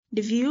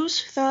The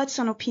views, thoughts,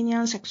 and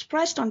opinions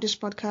expressed on this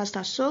podcast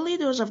are solely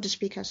those of the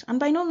speakers and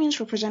by no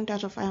means represent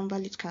that of Iron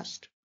Valid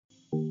Cast.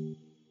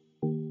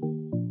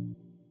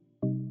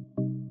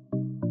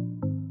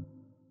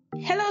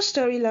 Hello,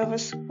 story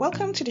lovers.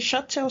 Welcome to the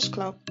Short Tales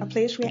Club, a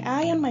place where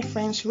I and my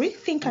friends read,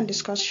 think, and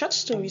discuss short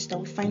stories that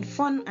we find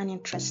fun and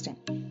interesting.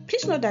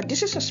 Please note that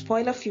this is a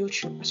spoiler-filled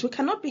show, as we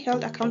cannot be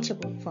held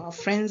accountable for our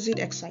frenzied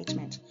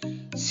excitement.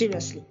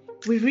 Seriously,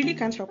 we really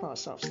can't help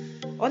ourselves.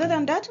 Other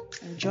than that,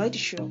 enjoy the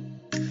show.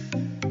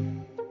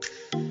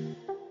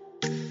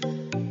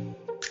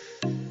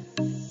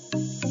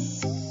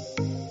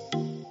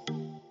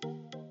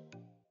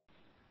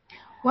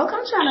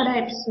 Welcome to another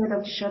episode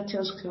of the Short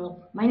Tales Club.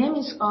 My name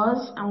is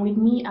Oz, and with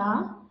me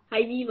are...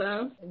 Hi,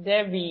 Viva.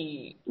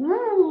 Debbie.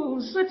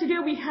 So today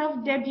we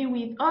have Debbie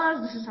with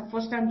us. This is her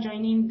first time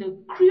joining the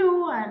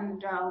crew,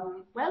 and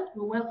we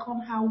welcome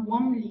her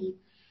warmly.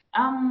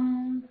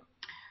 I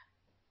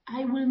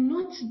will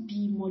not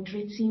be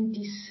moderating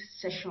this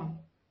session.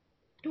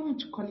 I don't want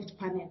to call it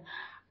panel.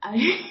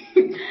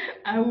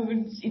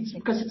 It's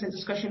because it's a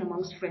discussion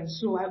amongst friends,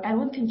 so I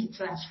don't think it's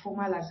as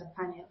formal as a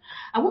panel.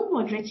 I won't be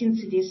moderating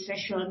today's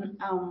session.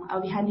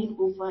 I'll be handing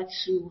over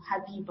to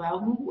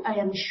Habiba, who I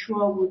am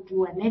sure will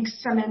do an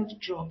excellent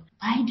job.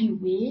 By the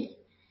way,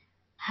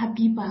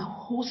 Habiba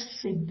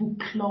hosts a book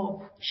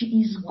club.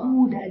 She is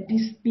good at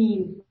this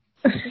thing.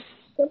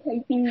 Stop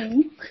helping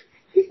me.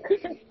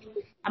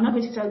 I'm not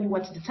going to tell you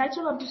what the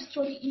title of the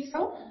story is.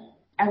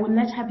 I will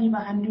let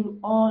Habiba handle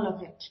all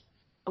of it.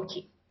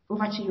 Okay.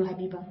 Over to you,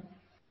 Habiba.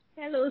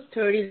 Hello,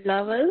 story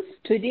lovers.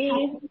 Today,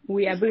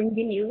 we are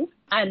bringing you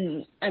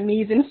an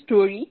amazing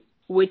story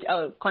with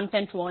a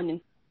content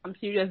warning. I'm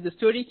serious. The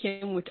story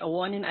came with a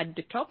warning at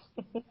the top.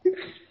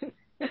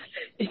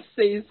 It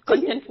says,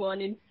 content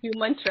warning,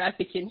 human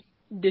trafficking.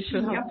 They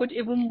should have put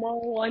even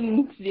more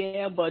warnings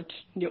there, but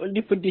they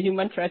only put the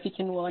human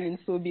trafficking warning,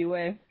 so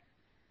beware.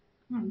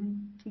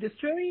 The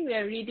story we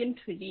are reading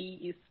today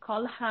is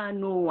called Her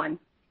No One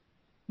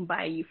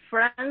by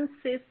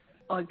Francis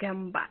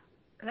Ogamba,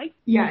 right?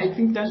 Yeah, I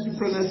think that's the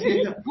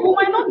pronunciation. We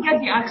might not get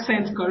the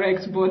accent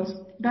correct, but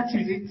that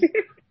is it.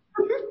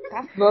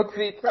 That's not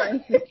it.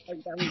 Francis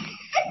Ogamba.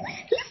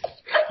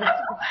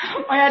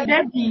 Oh yeah,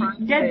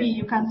 Debbie,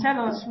 you can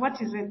tell us,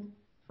 what is it?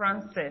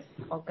 Francis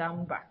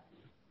Ogamba.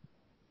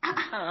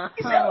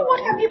 Is that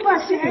what Habiba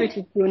said?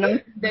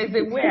 There's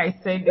a way I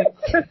said it.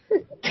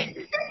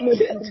 No,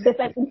 there's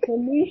an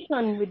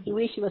information with the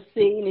way she was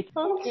saying it.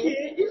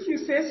 Okay, if you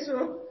say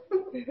so.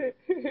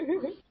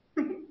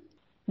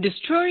 The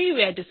story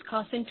we are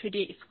discussing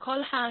today is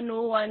called Her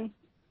No One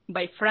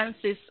by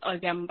Francis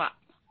Ogamba.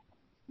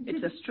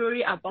 It's a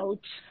story about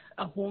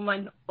a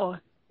woman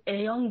or a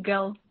young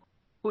girl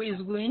who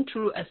is going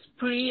through a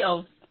spree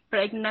of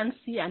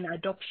pregnancy and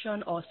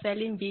adoption or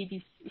selling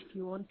babies, if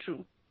you want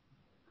to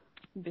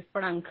be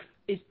frank.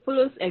 It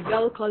follows a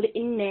girl called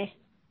Inne.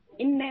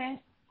 Inne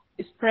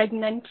is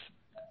pregnant,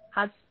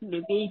 has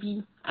the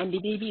baby, and the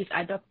baby is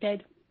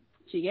adopted.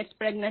 She gets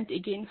pregnant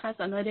again, has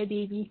another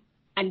baby,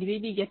 and the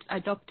baby gets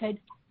adopted.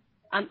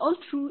 And all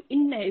through,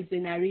 Inna is the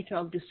narrator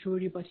of the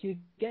story, but you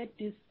get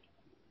this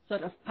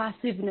sort of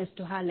passiveness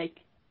to her,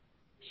 like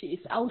she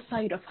is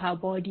outside of her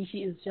body. She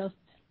is just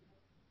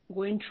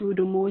going through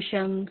the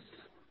motions.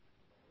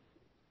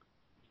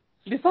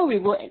 Before we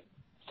go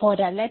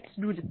further, let's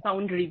do the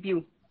sound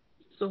review.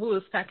 So who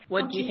will start?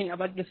 What do you think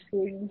about the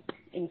story?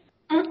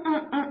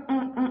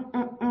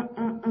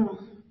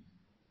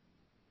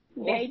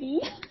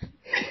 Baby?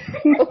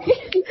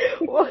 Okay.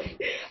 What?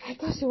 I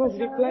thought she was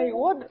replying.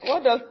 What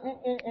does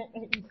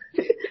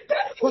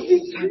What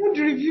is the sound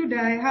review that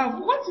I have?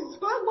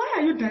 Why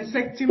are you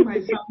dissecting my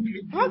sound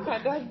review? How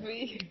can that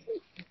be?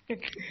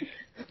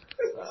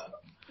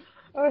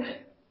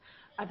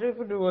 I don't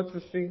even know what to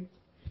say.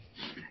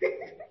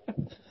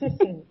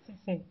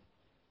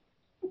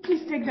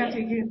 Please take that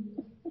again.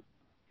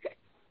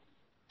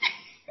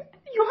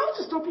 You have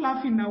to stop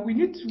laughing now. We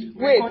need to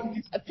record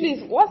this.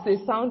 Please, what's a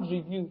sound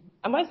review?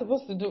 Am I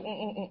supposed to do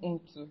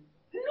too?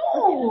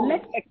 No!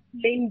 Let's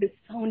explain the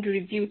sound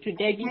review to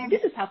Debbie.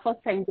 This is her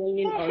first time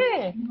joining us.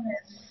 Yes.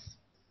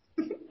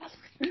 So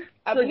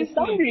the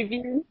sound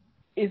review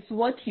is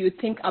what you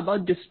think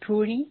about the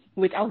story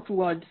without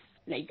words.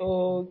 Like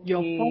your first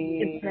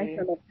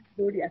impression of the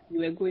story as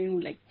you were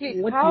going, like,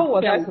 please, how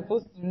was I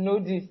supposed to know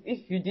this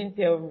if you didn't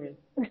tell me?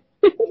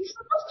 It's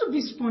supposed to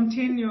be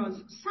spontaneous.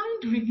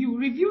 Sound review.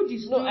 Review the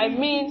story. No, I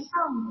mean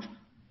sound.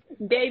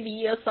 Baby,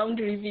 your sound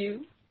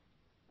review.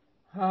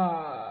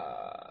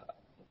 I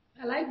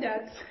like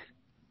that.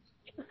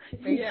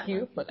 Thank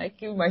you for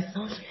liking my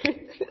sound.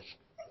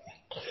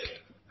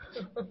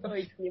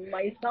 Okay,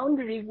 my sound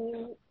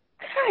review.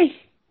 Hi.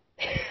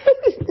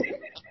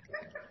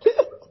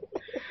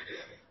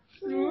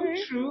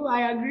 True.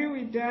 I agree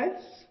with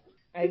that.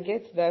 I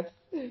get that.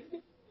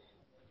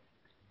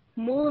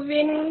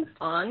 Moving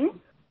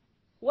on,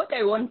 what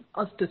I want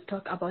us to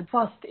talk about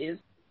first is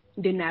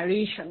the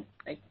narration.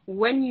 Like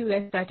when you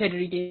guys started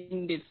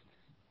reading this,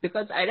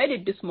 because I read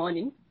it this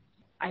morning,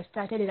 I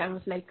started it and I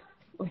was like,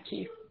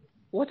 okay,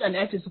 what on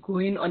earth is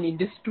going on in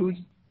this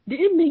story?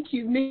 Did it make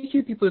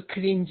you people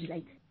cringe?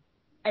 Like,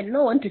 I don't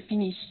want to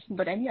finish,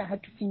 but I knew I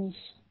had to finish.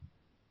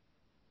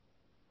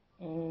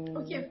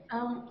 Okay,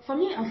 for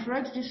me, I've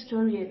read this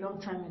story a long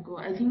time ago.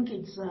 I think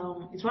it's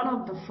one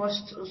of the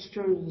first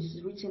stories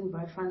written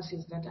by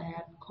Francis that I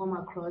had come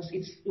across.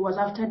 It was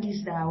after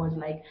this that I was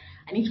like,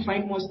 I need to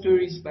find more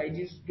stories by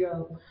this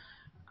girl,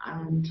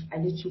 and I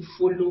need to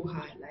follow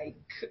her.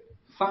 Like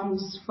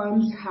farms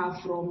her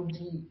from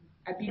the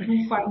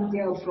Abibu farm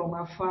girl from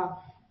afar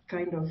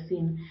kind of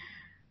thing,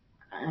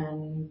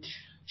 and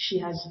she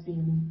has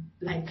been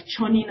like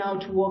churning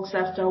out works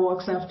after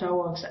works after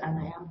works, and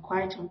I am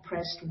quite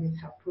impressed with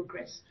her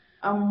progress.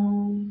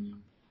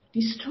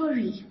 The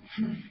story,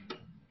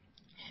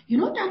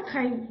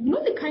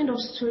 the kind of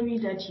story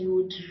that you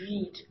would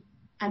read,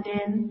 and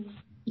then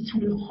it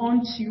will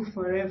haunt you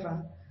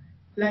forever.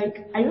 Like,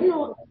 I don't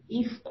know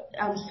if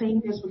I'm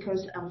saying this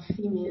because I'm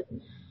female,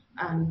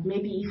 and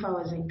maybe if I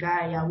was a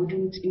guy, it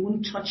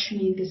wouldn't touch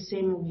me the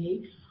same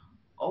way,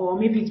 or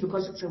maybe it's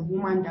because it's a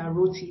woman that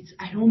wrote it.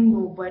 I don't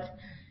know, but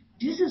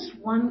this is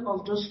one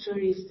of those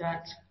stories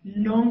that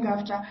long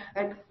after,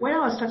 like when I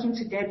was talking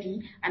to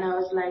Debbie, and I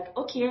was like,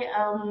 okay,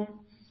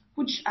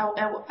 which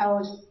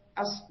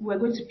we're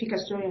going to pick a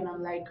story, and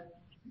I'm like,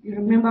 you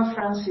remember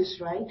Francis,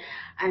 right?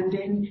 And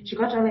then she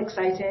got all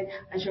excited,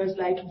 and she was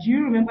like, do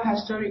you remember her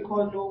story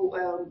called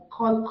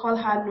Call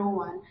Her No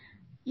One?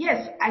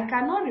 Yes, I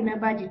cannot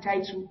remember the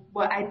title,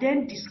 but I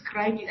then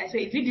described it. I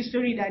said, is it the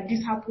story that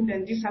this happened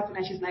and this happened?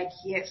 And she's like,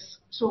 yes.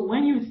 So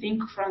when you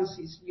think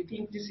Francis, you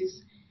think this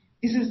is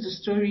the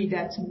story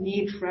that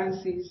made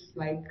Francis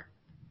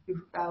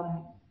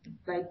um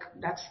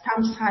that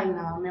stamps her in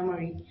our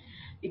memory.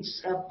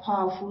 It's a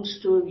powerful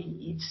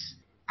story.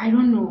 I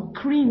don't know,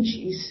 cringe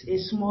is a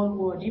small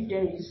word. If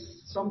there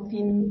is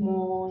something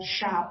more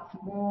sharp,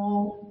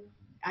 more,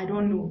 I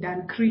don't know,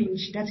 than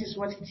cringe, that is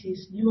what it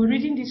is. You are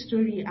reading this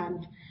story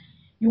and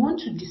you want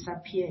to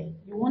disappear.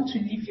 You want to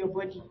leave your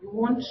body. You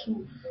want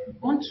to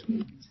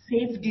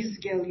save this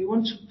girl. You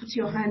want to put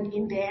your hand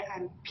in there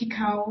and pick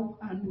her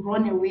and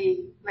run away.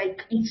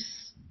 Like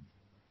it's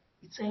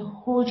a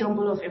whole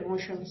jumble of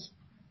emotions.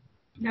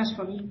 That's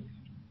for me.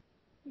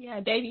 Yeah,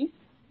 Debbie.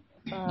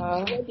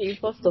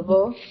 First of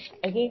all,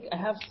 I think I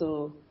have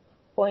to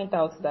point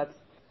out that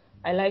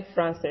I like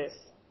Frances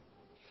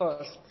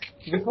first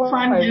before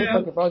Fan I even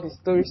girl. talk about the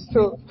story.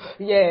 So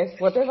yes,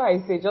 whatever I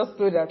say, just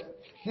so that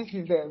this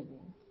is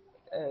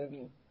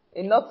um,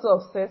 a not so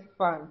obsessed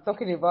fan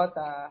talking about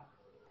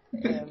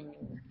um,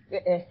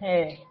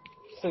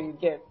 so you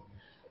get.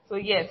 So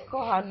yes,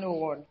 call her no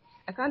one.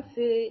 I can't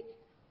say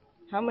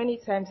how many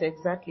times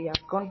exactly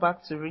I've gone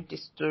back to read the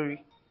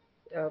story.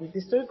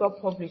 The story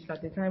got published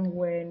at the time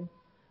when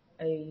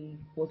I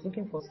was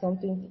looking for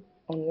something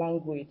on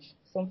language,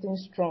 something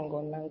strong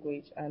on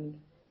language, and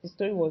the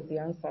story was the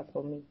answer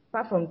for me.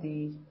 Apart from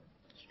the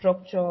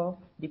structure,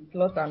 the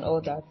plot, and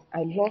all that,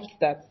 I loved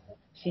that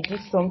she did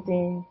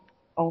something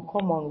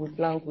uncommon with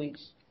language.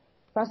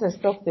 Frances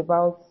talked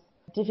about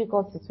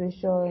difficult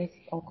situations,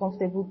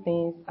 uncomfortable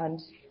things, and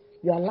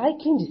you are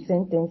liking the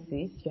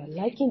sentences, you are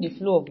liking the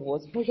flow of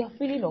words, but you are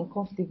feeling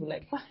uncomfortable.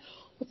 Like,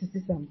 what is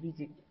this I'm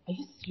reading? Are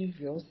you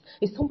serious?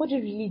 Is somebody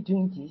really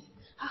doing this?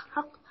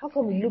 How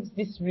come it looks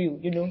this real?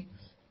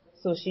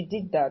 So she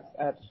did that.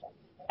 And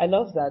I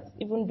love that.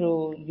 Even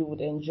though you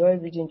would enjoy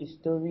reading the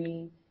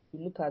story, you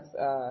look at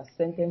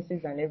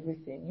sentences and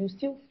everything, you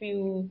still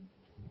feel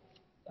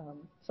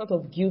sort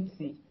of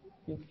guilty.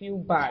 You feel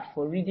bad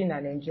for reading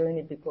and enjoying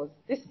it because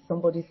this is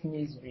somebody's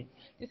misery.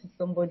 This is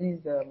somebody's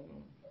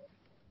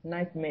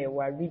nightmare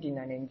we're reading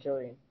and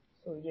enjoying.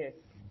 So yes,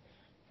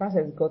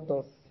 Frances got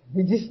us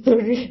with this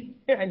story.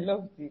 I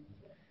loved it.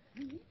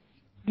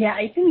 Yeah,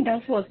 I think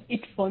that was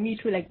it for me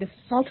too, like the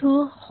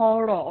subtle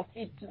horror of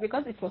it,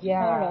 because it was Yeah.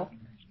 horror,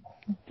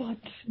 but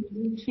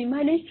he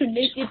managed to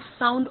make it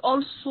sound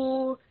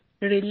also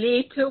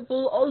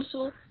relatable,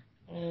 also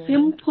Mm.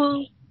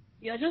 simple.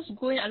 You're just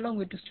going along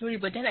with the story,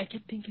 but then I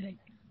kept thinking like,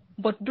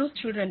 but those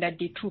children that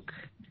they took,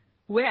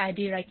 where are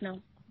they right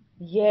now?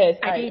 Yes,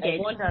 Are they I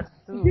dead? wondered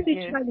Is too. it the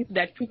Yes. child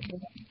that took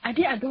them? Are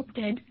they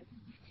adopted?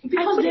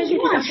 I Because couldn't there's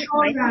get no it out of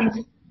my head.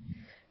 assurance.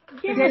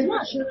 There's Yes. no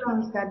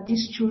assurance that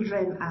these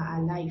children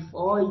are alive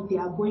or if they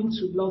are going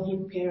to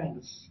loving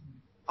parents.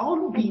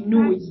 All we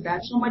know is Exactly.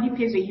 that somebody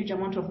pays a huge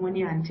amount of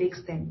money and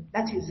takes them.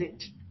 That is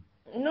it.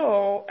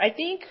 No, I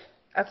think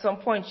at some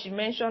point she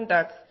mentioned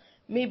that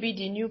maybe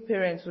the new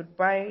parents would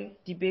buy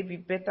the baby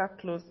better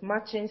clothes,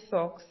 matching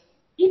socks,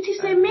 It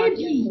is a and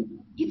matching. maybe.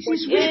 It But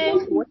is then, wishful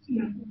what?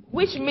 thinking.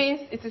 Which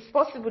means it is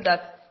possible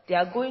that they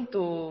are going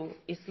to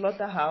a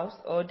slaughterhouse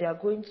or they are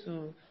going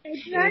to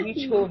a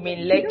rich Exactly. home in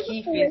He doesn't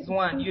Lekki know where phase the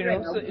one,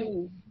 children are So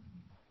going.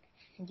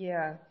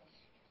 yeah,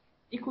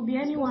 It could be it's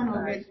any so one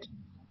of sad. it.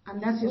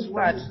 And It's that so is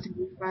what sad. is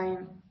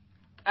terrifying.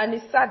 And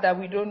it's sad that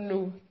we don't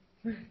know.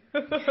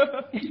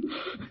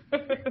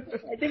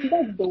 I think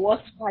that's the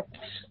worst part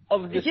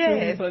of the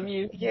story Yes, for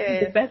me.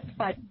 The yes, best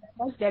part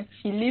is that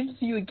she leaves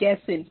you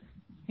guessing.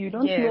 You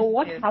don't know yes,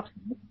 what yes.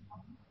 happened.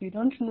 You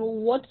don't know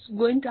what's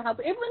going to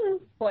happen. Even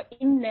for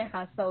Inne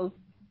herself,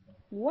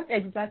 what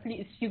exactly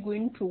is she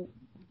going to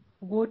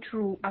go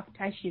through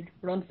after she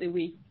runs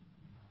away?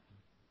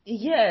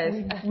 Yes.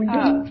 We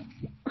don't.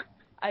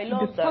 I The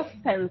love that.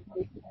 suspense.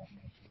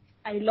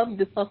 I love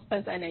the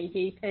suspense and I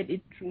hated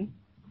it too.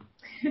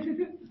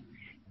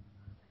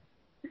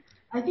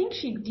 I think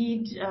she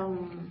did.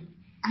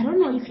 I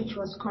don't know if it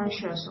was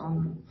conscious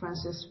on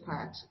Frances'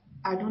 part.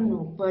 I don't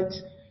know, but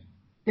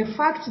the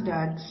fact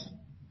that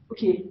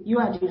okay, you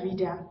are the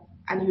reader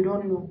and you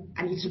don't know,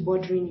 and it's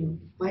bothering you.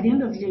 But at the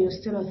end of the day, you're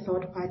still a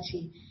third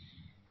party.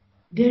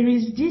 There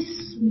is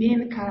this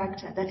main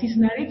character that is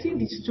narrating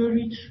the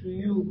story to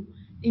you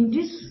in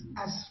this,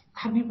 as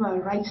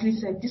Habiba rightly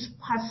said, this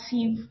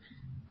passive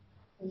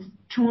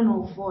tone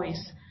of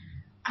voice.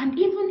 And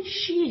even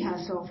she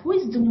herself, who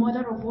is the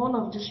mother of all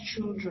of these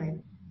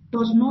children,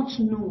 does not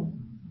know.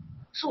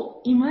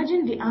 So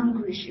imagine the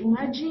anguish,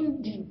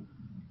 imagine the,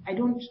 I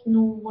don't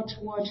know what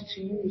word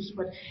to use,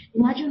 but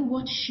imagine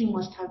what she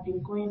must have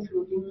been going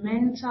through, the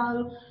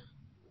mental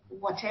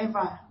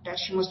whatever that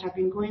she must have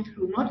been going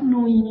through, not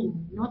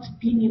knowing, not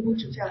being able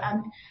to tell,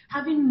 and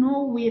having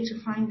no way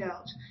to find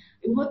out.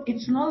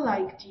 It's not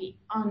like the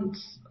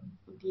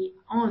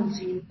aunt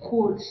in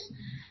quotes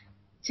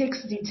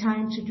takes the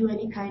time to do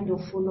any kind of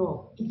follow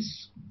up.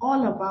 It's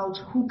all about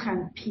who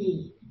can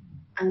pay,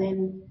 and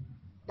then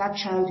that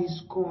child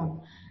is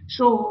gone.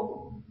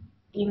 So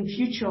in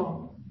future,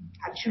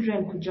 her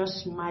children could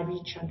just marry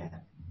each other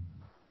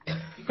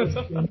because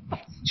they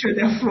each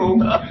other from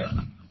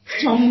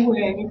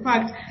somewhere. In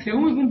fact, they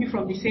won't even be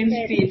from the same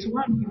state.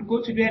 One would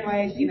go to do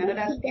NYS in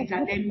another state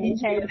and then meet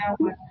the other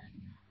one.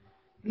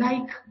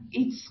 Like,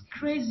 it's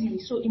crazy.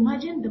 So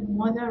imagine the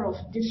mother of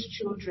these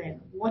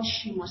children, what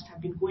she must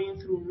have been going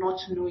through not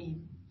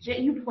knowing.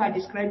 You people are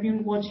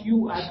describing what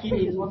you are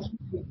feeling, not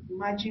knowing.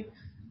 Imagine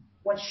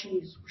what she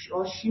is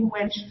or she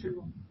went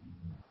through.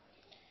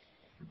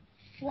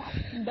 Wow,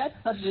 that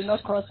thought did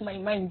not cross my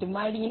mind,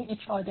 marrying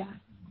each other.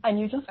 And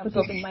you just put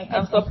it in my I'm head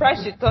like surprised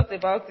this. she thought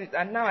about it,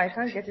 and now I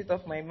can't get it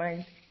off my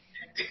mind.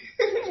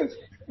 Yes.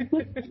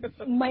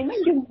 My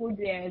mind didn't go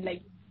there.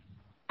 Like,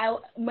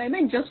 my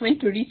mind just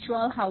went to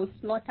ritual house,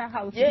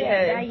 slaughterhouse. They are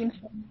Yes, dying.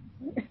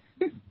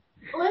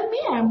 Well, me,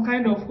 I'm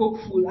kind of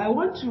hopeful. I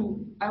want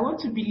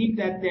to believe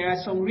that there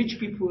are some rich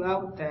people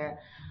out there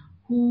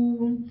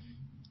who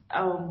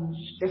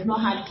they've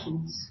not had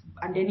kids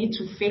and they need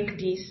to fake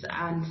this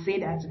and say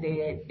that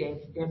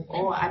they've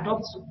all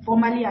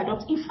formally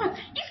adopt. In fact,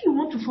 if you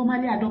want to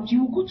formally adopt,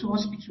 you will go to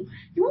hospital.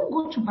 You won't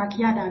go to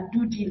backyard and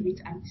do deal with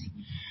auntie.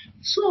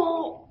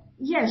 So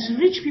yes,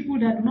 rich people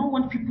that do not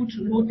want people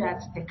to know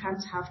that they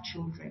can't have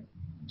children.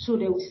 So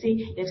they will say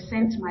they've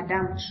sent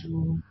madam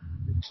to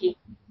UK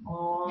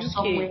or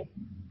somewhere, UK.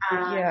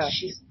 and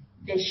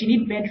Yeah, she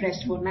need bed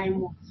rest for 9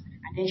 months,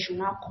 and then she'll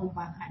now come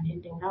back, and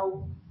then they'll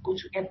now go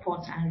to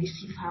airport and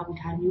receive her with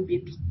her new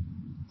baby,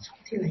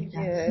 something like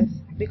that. yes.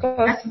 Because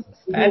That is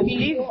the I hope.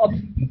 believe,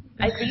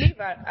 I believe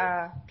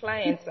our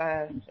clients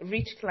are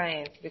rich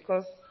clients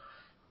because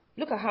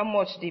look at how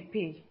much they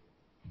pay.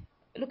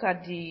 Look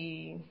at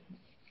the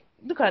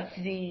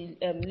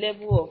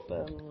level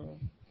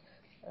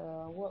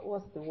of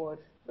what's the word?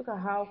 Look at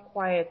how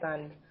quiet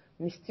and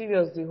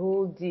mysterious the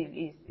whole deal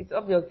is. It's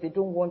obvious they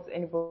don't want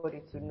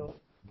anybody to know.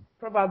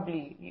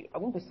 Probably, I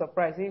won't be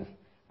surprised if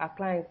our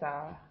clients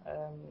are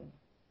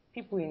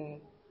people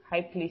in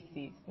high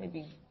places,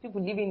 maybe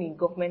people living in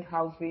government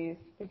houses,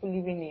 people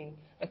living in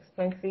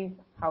expensive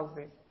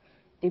houses.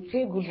 They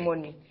pay good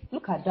money.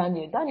 Look at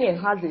Daniel. Daniel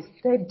has a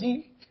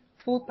steady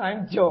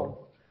full-time job.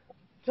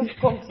 Just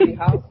come to the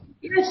house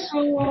Yes,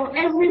 so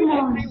every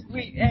month. every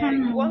week,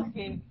 Hmm.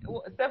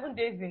 7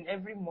 days in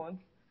every month,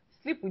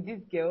 sleep with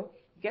this girl,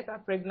 get her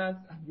pregnant,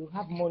 and you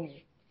have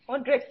money.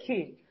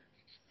 100K.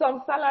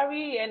 Some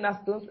salary earners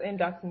don't earn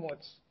that much.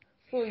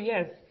 So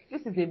yes,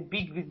 this is a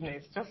big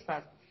business, just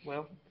that,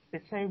 well,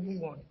 it's a terrible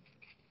one.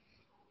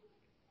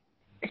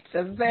 It's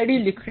a very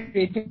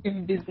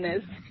lucrative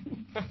business.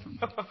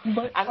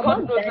 But And God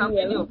about knows how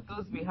many Daniel, of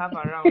those we have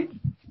around.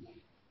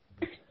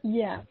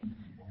 yeah.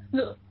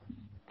 So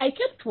I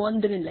kept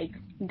wondering, like,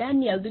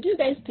 Daniel, did you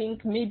guys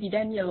think maybe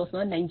Daniel was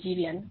not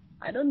Nigerian?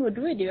 I don't know,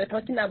 the way they were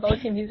talking about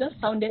him, he just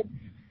sounded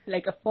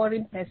like a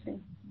foreign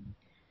person.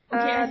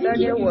 Okay, I think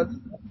Daniel was,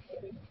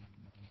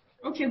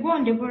 okay, go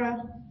on,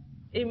 Deborah.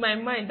 in my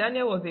mind,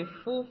 Daniel was a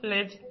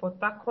full-fledged Port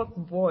Harcourt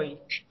boy,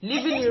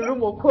 living in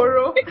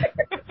Rumokoro,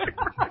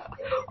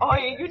 or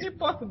a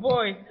Uniport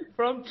boy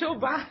from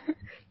Choba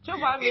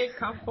main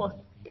campus.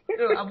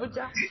 So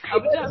Abuja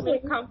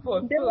main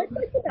campus. They were So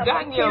talking about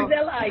Daniel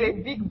Hazel is Eyes. a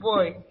big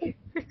boy.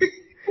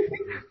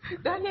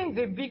 Daniel is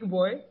a big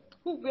boy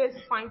who wears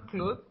fine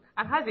clothes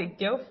and has a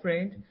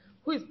girlfriend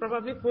who is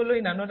probably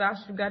following another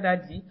sugar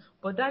daddy,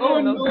 but Oh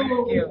Daniel loves that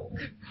no. girl.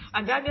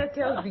 And Daniel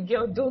tells the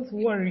girl, don't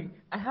worry,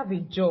 I have a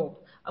job.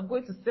 I'm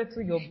going to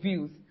settle your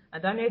bills.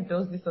 And Daniel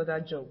does this other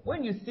job.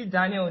 When you see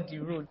Daniel on the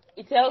road,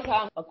 he tells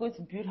her, we're going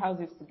to build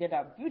houses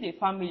together, build a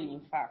family,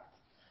 in fact.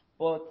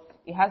 but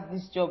he has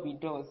this job he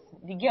does.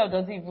 The girl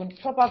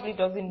probably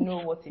doesn't know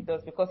what he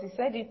does, because he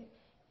said it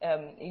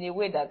in a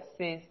way that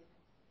says,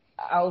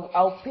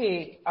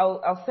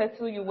 I'll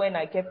settle you when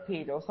I get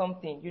paid or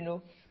something,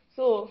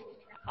 So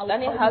I'll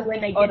Daniel call has you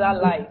when this I get other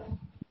paid. life.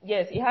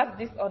 Yes, he has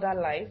this other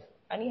life,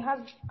 and he has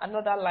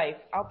another life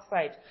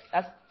outside.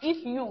 That's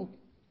if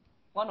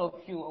one of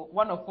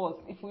us,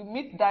 if we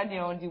meet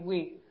Daniel on the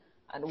way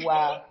and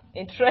were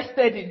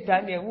interested in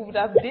Daniel, we would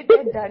have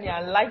dated Daniel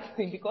and liked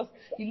him, because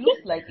he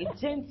looks like a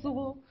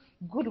gentle,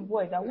 good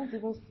boy that won't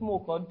even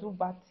smoke or do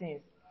bad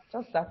things.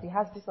 Just that he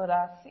has this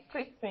other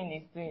secret thing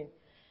he's doing.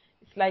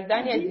 It's like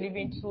Daniel is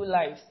living two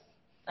lives,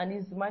 and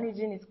he's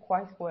managing it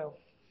quite well.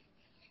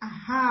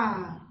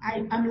 Aha,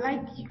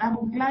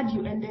 I'm glad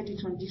you ended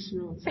it on this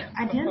note.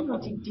 At the end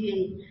of the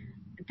day,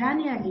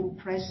 Daniel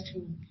impressed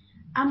me.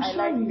 I'm I like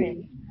sorry.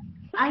 him.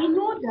 I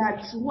know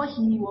that what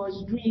he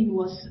was doing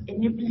was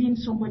enabling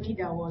somebody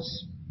that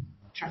was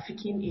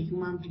trafficking a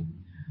human being.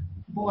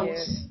 But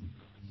Yes.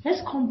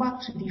 let's come back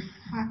to the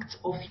fact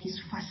of his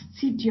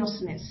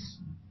fastidiousness.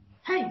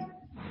 Hey,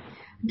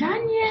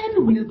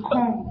 Daniel will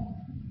come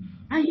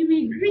and he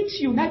will greet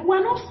you. Like,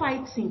 we're not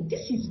fighting.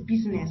 This is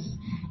business.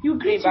 You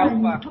greet Babe you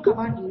and you Alpha. talk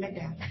about the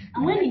weather.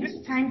 And when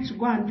it's time to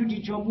go and do the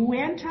job, we will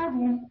enter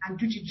room and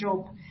do the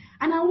job.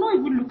 And I will not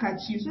even look at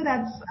you, so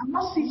that I'm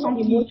not see No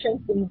something.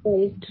 emotions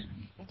involved.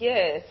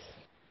 Yes.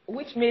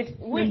 Which made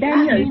No, which As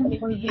Daniel is in,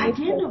 always at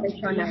the end of the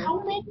day, professional. how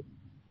many?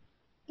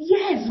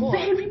 Yes, go on.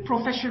 very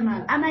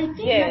professional. And I think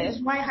that Yes.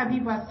 is why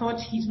Habiba thought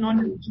he's not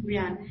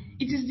Nigerian.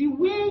 It is the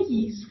way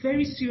he's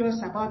very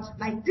serious about,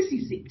 like, this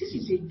is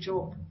a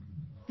job.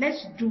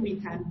 Let's do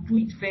it and do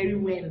it very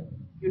well,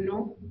 you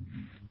know?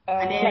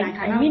 And then I Like,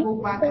 I cannot mean,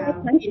 go back people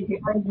and can't be be the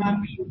ugly.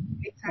 husband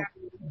later.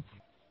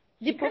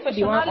 The She can't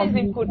be one professionalism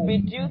ugly could be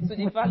due to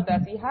the fact guy.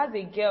 that he has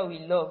a girl he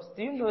loves.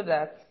 Do you know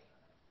that?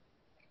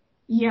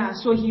 Yeah,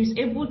 so he's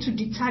able to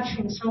detach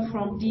himself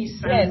from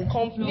this Yes, and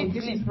no,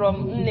 this is completely not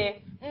from good. Nne.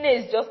 Nne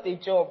is just a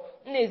job.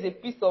 Nne is a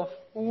piece of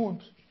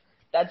wood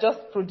that just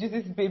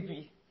produces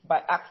baby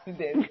by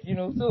accident,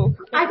 So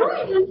I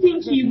don't even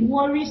think he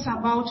worries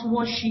about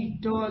what she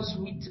does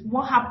with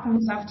what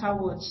happens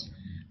afterwards.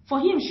 For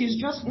him, she's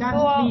just it's that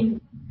all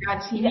thing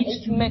that he yeah, needs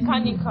it's to do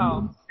mechanical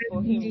in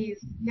for 7 him.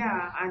 days.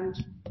 Yeah, and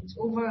it's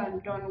over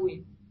and done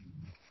with.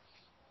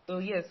 So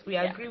yes, we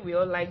Yeah. agree. We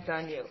all like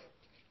Daniel.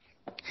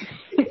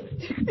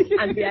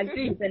 And we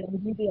agree he's a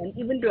Nigerian,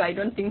 even though I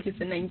don't think he's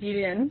a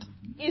Nigerian.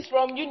 He's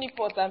from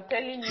Uniport, I'm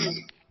telling you.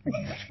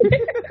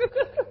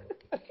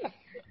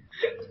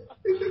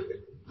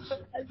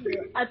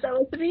 As I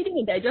was reading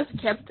it, I just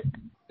kept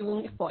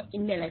looking for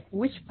India, like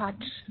which part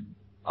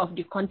of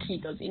the country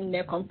does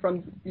India come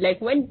from?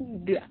 Like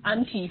when the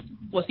auntie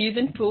was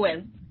using towel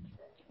and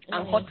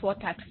hot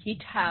water to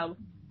heat her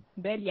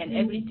belly and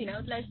everything, I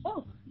was like,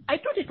 oh, I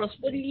thought it was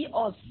only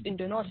us in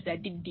the north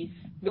that did this,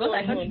 because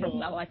I thought it was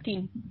No. our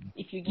thing.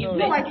 If you give No,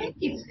 No, birth I no. to think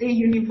it's a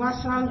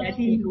universal that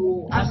thing. is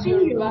Oh, I've As seen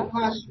Yoruba,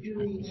 Yorubas do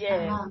it.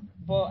 yes.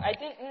 But I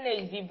think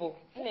Nne is Igbo.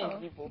 Nne oh,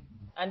 is Igbo.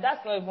 And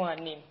that's not even her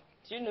name.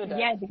 Do you know that?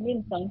 yeah, the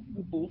name sounds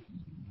Igbo.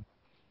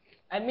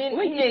 I mean,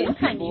 Wait, it's Nne is not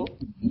her Igbo. name.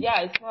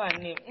 Yeah, it's not her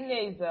name. Nne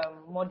is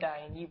mother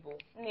in Igbo.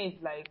 Nne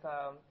is like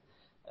a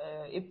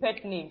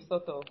pet name,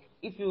 sort of.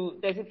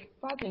 There's a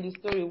part in the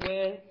story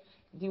where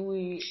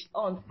the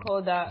aunt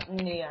called her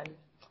Nne, and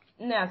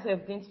Nne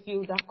herself didn't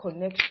feel that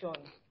connection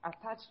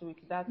attached with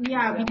that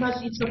Yeah, girl.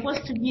 because it's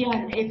supposed to be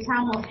a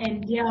term of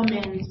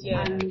endearment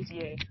Yes, and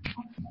yes.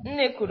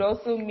 Nne could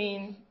also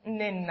mean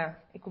Nnenna.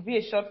 It could be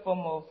a short form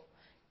of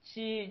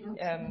she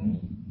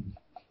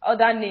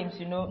other names,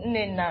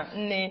 Nnenna,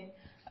 Nne.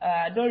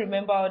 I don't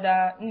remember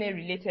other Nne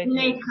related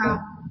names, Nneka. but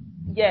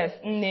yes,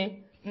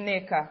 Nne,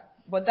 Nneka.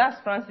 But that's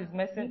Francis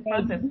messing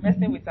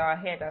with our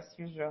head as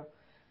usual,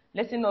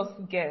 letting us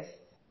guess.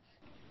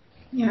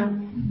 Yeah.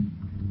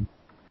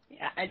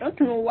 Yeah, I don't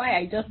know why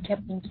I just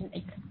kept thinking,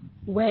 like,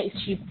 where is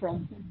she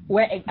from?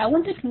 I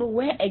wanted to know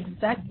where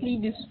exactly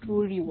this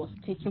story was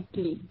taking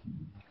place.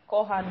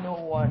 Call her no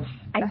one.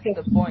 I That's guess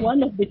the point.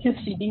 one of the things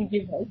she didn't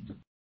give us.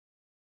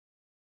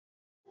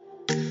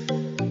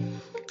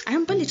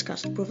 Ayamba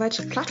Litcast provides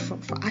a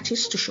platform for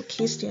artists to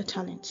showcase their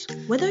talents.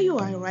 Whether you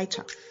are a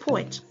writer,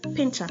 poet,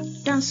 painter,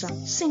 dancer,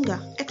 singer,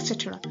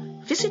 etc.,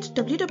 visit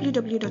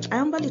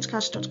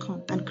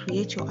www.ayambalitcast.com and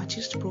create your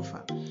artist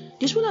profile.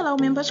 This will allow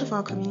members of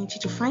our community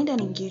to find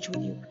and engage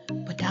with you.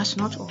 But that's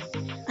not all.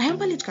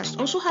 Ayamba Litcast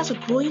also has a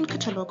growing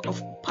catalog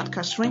of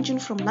podcasts ranging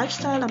from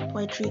lifestyle and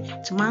poetry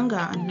to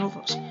manga and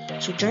novels.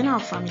 So join our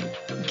family,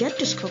 get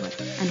discovered,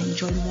 and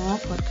enjoy more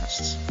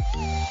podcasts.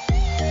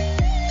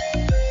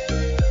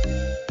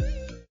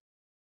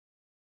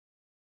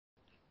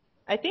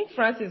 I think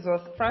Francis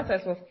was.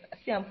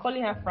 See, I'm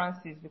calling her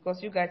Francis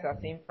because you guys are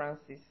saying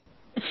Francis.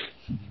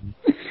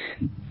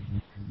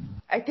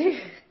 I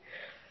think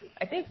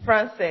I think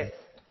Frances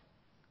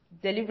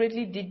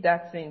deliberately did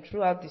that thing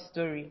throughout the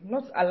story,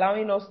 not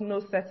allowing us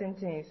know certain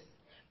things,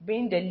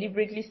 being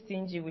deliberately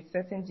stingy with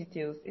certain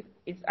details.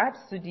 It adds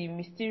to the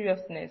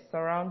mysteriousness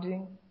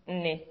surrounding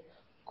Nne,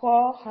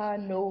 Call her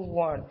no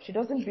one. She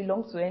doesn't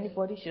belong to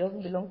anybody. She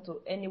doesn't belong to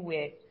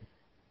anywhere.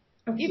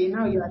 Okay,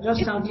 now you are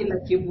just sounding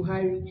like a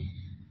Buhari.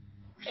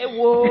 Hey,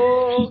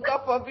 whoa,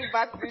 God forbid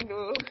back to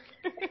no.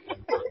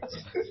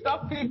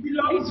 Stop He it.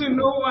 belongs to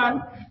no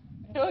one.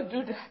 Don't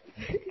do that.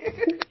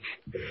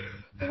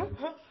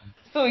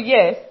 So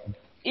yes,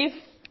 if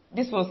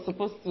this was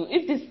supposed to,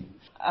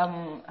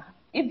 um,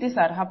 if this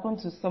had happened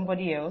to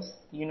somebody else,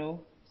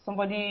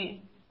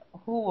 somebody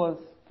who was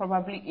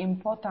probably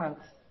important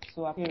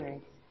to her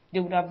parents, they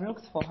would have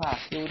looked for her.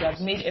 They would have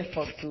made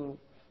effort to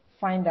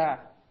find her.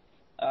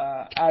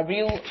 Her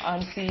real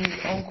aunties,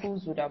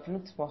 uncles would have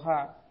looked for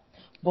her.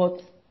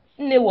 But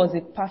Nne was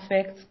a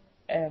perfect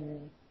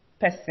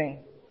person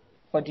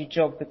for the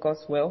job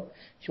because, well,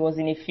 she was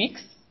in a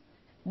fix.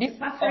 This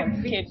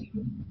Perfect came,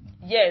 victim.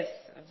 yes,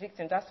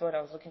 victim, that's what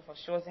I was looking for.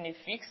 She was in a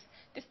fix.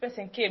 This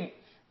person came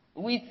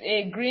with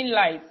a green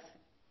light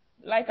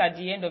at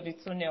the end of the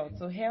tunnel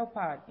to help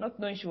her, not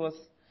knowing she was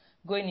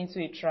going into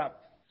a trap,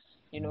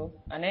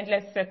 an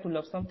endless circle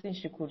of something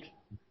she could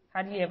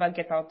hardly ever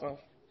get out of.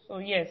 So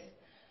yes,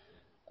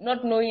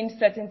 not knowing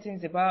certain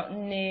things about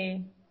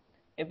Nne,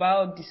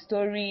 about the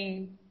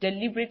story,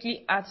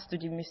 deliberately adds to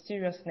the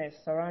mysteriousness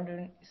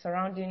surrounding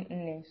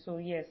Nne. So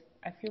yes,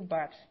 I feel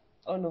bad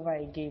all over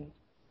again.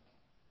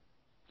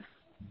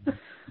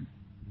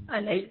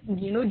 And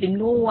the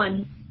no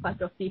one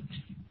part of it,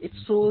 it's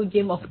so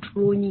Game of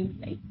Thrones,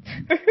 like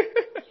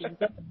she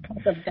got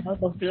the house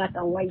of black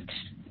and white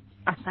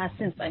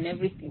assassins and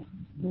everything.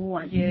 No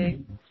one. Yeah.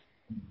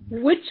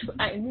 Which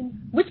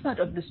part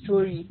of the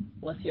story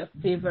was your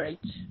favorite?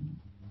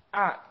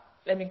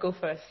 Let me go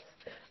first.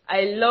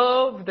 I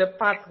love the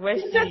part where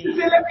She said to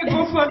say, let me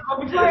go first,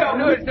 but before I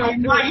move my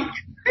mic,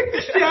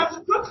 she has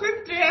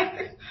gotten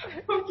there.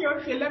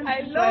 Okay, let me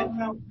decide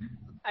now.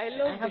 I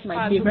love have the my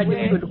part favorite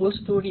where the whole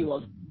story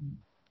was.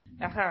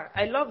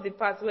 I love the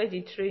part where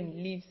the train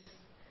leaves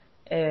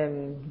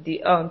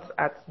the aunt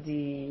at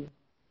the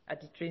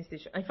train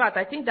station. In fact,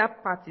 I think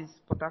that part is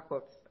Port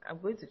Harcourt. I'm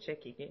going to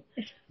check again.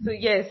 So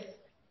yes,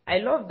 I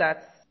love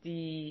that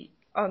the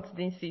aunt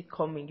didn't see it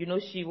coming.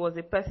 She was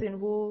a person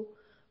who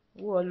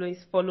always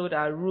followed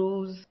her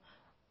rules,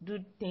 do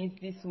things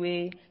this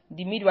way.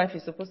 The midwife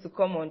is supposed to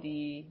come on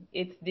the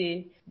 8th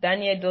day.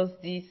 Daniel does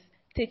this.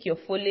 Take your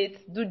folate.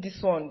 Do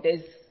this one.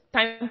 There's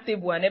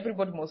timetable and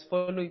everybody must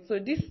follow it. So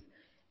this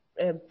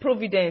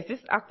providence, this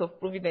act of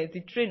providence,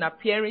 the train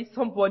appearing,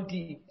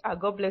 somebody,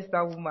 God bless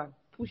that woman,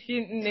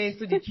 pushing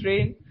into the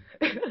train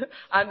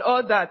and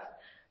all that,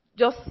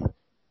 just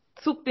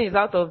took things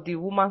out of the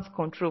woman's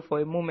control for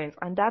a moment.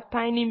 And that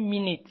tiny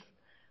minute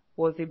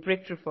was a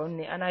breakthrough for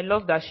Nne. And I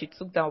love that she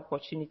took that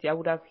opportunity. I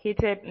would have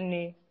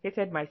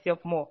hated myself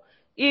more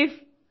if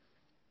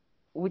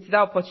with that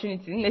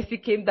opportunity, Nessie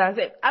came down and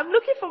said, I'm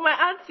looking for my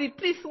auntie,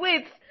 please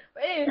wait.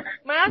 Hey,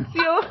 my auntie,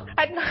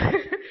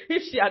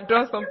 if she had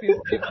done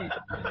something stupid,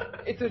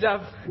 it would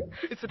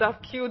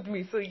have killed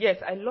me. So yes,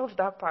 I love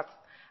that part.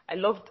 I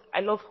love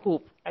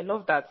hope. I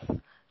love that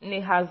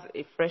Nne has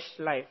a fresh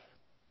life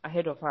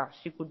ahead of her.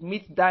 She could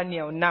meet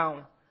Daniel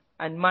now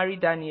and marry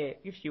Daniel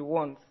if she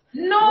wants.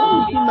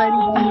 No!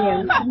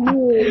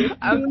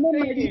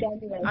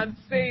 I'm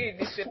saying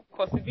it's a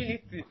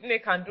possibility. Nne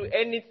can do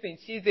anything.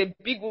 She's a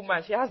big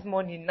woman. She has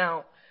money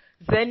now.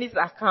 Zenith's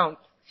account.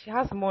 She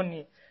has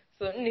money.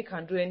 So Nne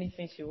can do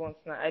anything she wants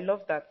now. I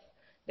love that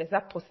there's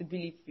that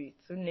possibility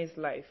to Nne's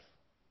life.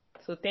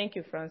 So thank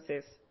you,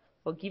 Frances,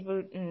 for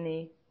giving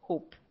Nne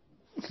hope.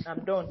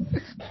 I'm done.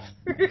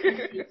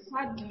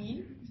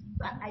 Sadly,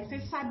 I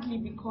say sadly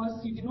because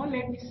you did not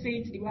let me say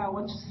it the way I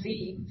want to say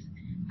it.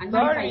 And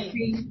now if I say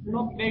it, it's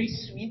not very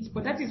sweet,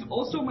 but that is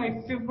also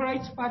my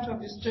favorite part of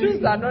the story.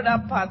 Choose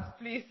another part,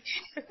 please.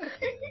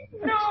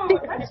 No,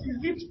 that is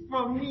it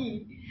for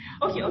me.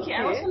 Okay.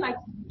 I also like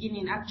the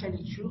beginning,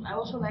 actually, true. I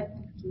also like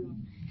the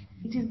beginning.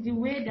 It is the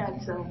way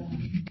that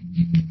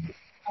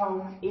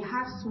it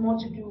has more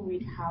to do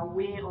with her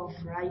way of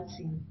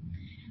writing.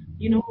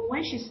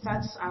 When she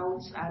starts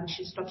out and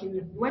she's talking,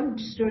 when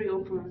the story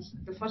opens,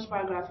 the first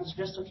paragraph is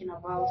just talking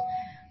about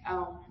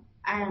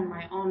I and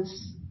my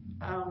aunts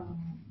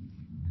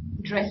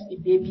dress the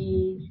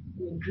baby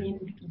in a green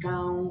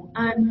gown,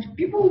 and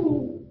people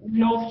who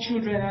love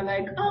children are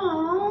like,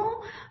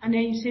 oh, and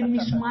then you say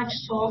mismatched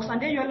socks,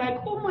 and then you're like,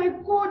 oh my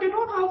god, they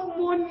don't have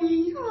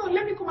money. Oh,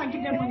 let me come and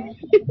give them money.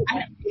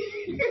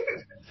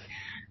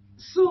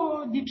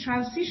 So the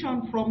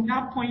transition from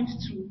that point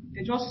to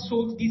they just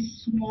sold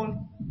this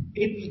small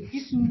baby,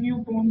 this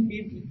newborn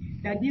baby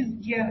that this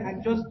girl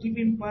had just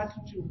given birth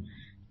to,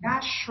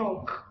 that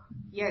shock.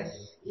 Yes,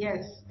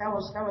 that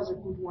was a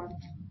good one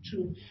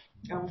too.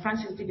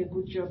 Francis did a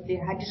good job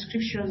there. Her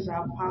descriptions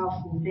are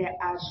powerful. They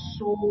are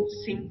so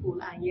simple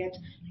and yet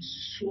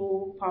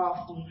so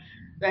powerful.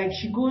 Like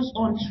she goes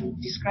on to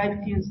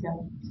describe things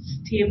that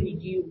stay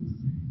with you.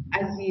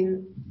 As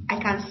in, I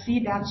can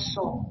see that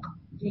sock,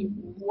 the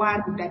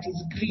one that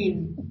is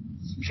green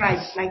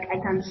striped. Like I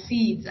can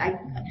see it.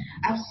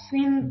 I've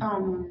seen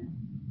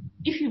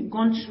if you've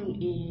gone to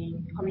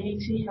a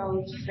community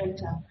health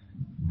center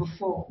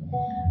before,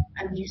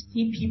 and you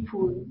see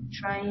people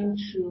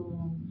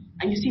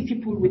and you see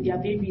people with their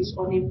babies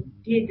on a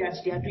day that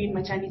they are doing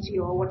maternity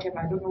or whatever,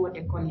 I don't know what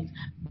they call it,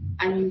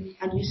 and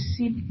you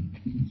see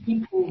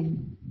people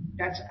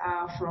that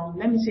are from,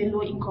 let me say,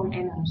 low income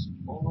earners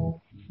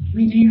or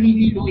really,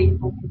 really low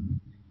income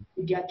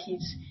with their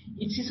kids.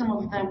 You'd see some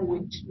of them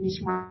with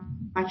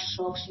mismatched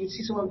socks. You'd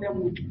see some of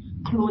them with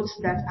clothes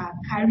that are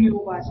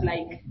carryovers,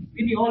 like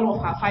maybe all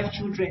of her 5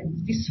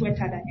 children, this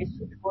sweater that they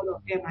suit all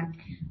of them, and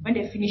when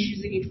they finish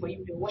using it for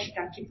you, they wash it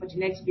and keep for the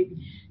next baby.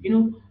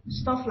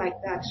 Stuff like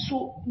that.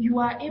 So you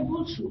are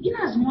able to, in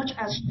as much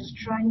as she's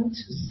trying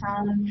to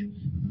sound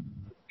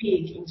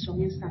big in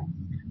some instance,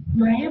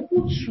 you are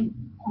able to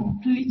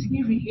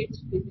completely relate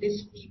with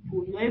these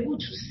people. You're able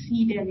to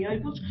see them.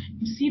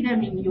 You see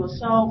them in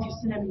yourself. You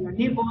see them in your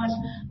neighbors.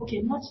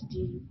 Okay, not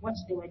what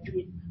they were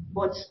doing,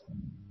 but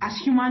as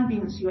human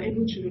beings, you're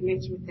able to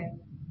relate with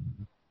them.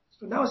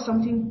 So that was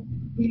something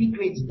really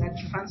great that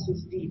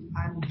Francis did.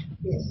 And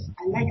yes,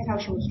 I liked how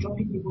she was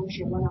dropping the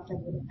bombshell one after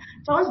the other.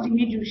 Towards the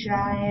middle,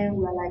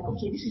 we were like,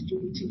 okay, this is the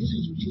routine, this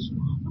is the routine. So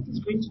what is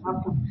going to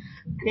happen?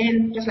 And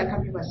then, just like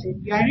Habiba said,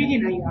 you are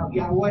reading and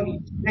you are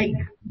worried. Like,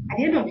 at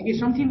the end of the day,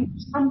 something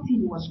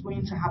was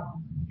going to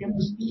happen. There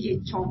must be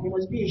a turn, there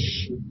must be a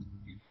shift.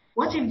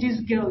 What if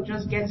this girl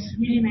just gets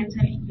really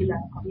mentally ill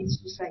and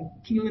commits suicide,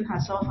 killing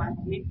herself and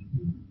maybe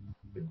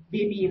the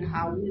baby in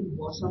her womb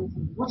or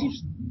something? What if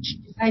she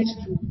decides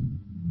to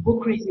go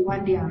crazy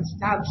one day and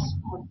stabs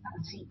on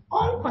auntie?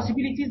 All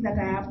possibilities that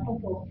I have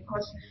thought of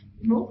because,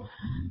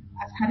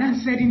 as Hanan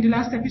said in the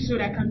last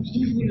episode, I can be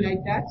evil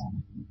like that.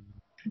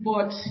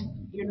 But,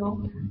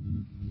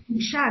 you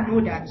shall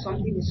know that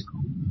something is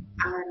coming.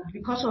 And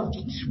because of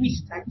the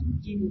twist that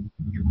you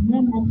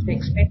know not to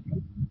expect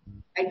it.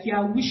 Like you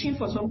are wishing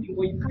for something,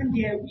 but you can't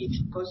dare wish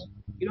because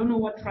you don't know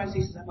what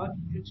Francis is about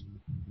to do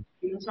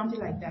to you. Something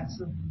like that.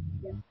 So,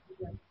 yeah.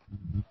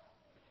 Yeah.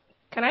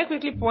 Can I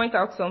quickly point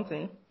out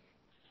something?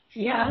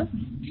 Yeah.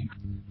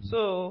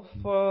 So,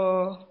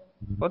 for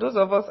those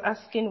of us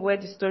asking where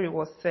the story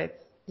was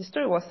set, the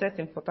story was set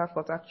in Port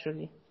Harcourt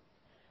actually.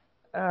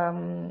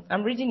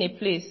 I'm reading a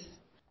place.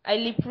 I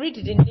lip read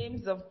the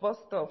names of bus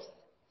stops: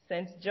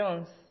 St.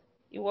 John's,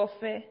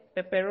 Iwofe,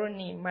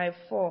 Pepperoni, My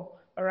 4,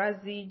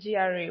 Orazi,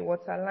 GRA,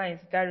 Waterlines,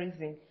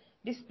 Garrison.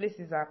 These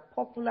places are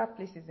popular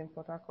places in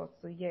Port Harcourt.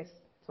 So yes,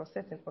 it was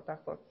set in Port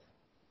Harcourt.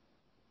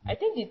 I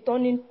think the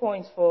turning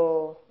point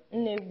for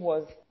Nne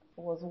was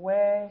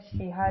where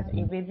she had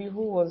a baby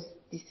who was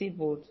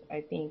disabled,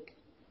 I think.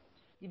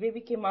 The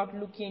baby came out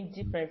looking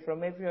different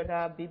from every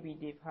other baby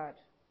they've had.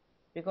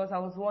 Because I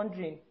was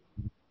wondering,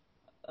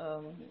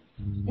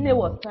 Nne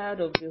was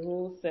tired of the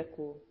whole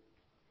circle.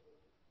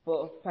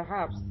 But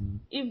perhaps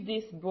if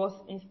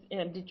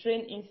the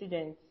train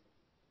incident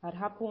had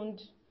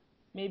happened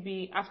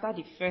maybe after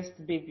the first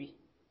baby,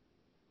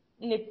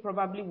 Nne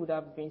probably would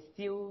have been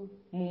still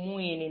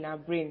mumuing in her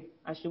brain,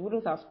 and she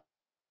wouldn't have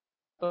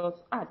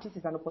thought, this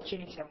is an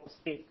opportunity I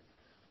must take.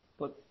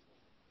 But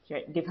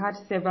they've had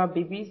several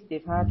babies.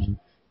 They've had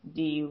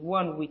the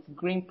one with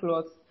green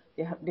cloths.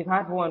 They've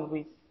had one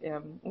with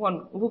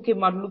one who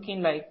came out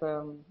looking like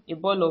a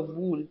ball of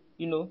wool.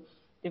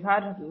 They've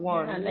had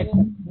one. Yeah, like,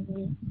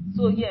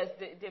 So yes,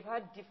 they've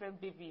had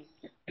different babies,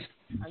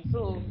 and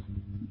so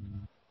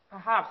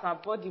perhaps her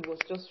body was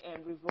just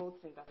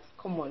revolting. That,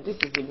 come on, this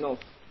is enough.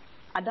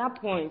 At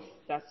that point,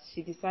 that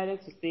she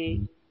decided to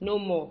say, no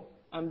more,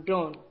 I'm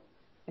done.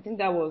 I think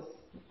that was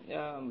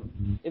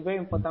a very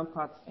important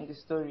part in the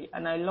story,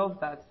 and I love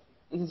that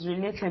it is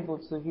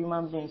relatable to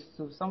human beings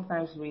too.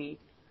 Sometimes we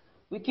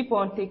keep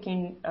on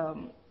taking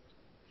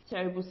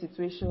terrible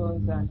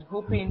situations and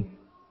hoping,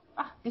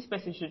 this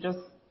person should just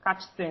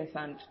catch sense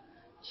and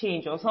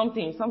change, or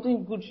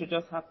something good should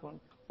just happen.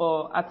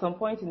 But at some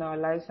point in our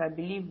lives, I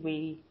believe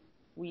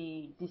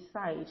we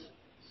decide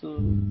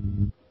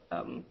to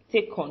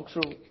take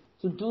control,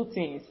 to do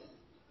things.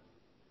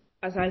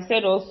 As I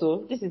said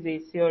also, this is a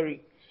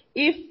theory.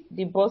 If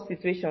the boss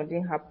situation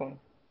didn't happen,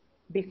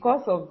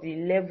 because of the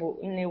level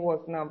Nne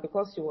was now,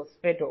 because she was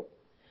fed up,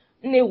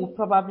 Nne would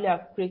probably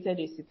have created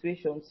a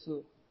situation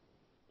too.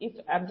 If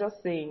I'm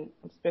just saying,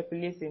 I'm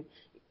speculating,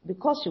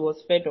 because she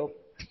was fed up,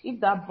 if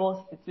that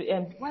boss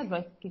situation, why do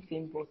I keep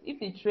saying boss? If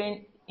the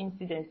train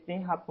incident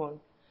didn't happen,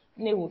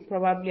 Nne would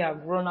probably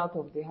have run out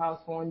of the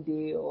house one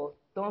day or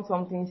done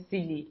something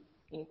silly,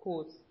 in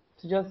quotes,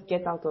 to just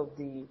get out of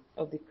the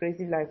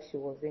crazy life she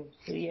was in.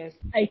 So yes.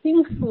 I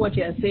think what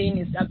you're saying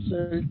is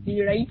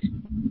absolutely right.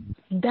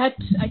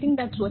 I think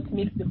that's what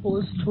makes the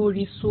whole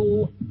story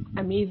so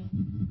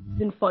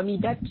amazing for me.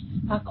 That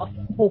spark of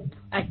hope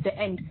at the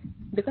end.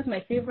 Because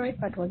my favorite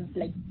part was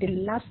like the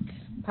last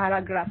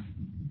paragraph,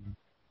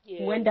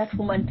 when that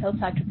woman tells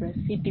her to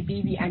breastfeed the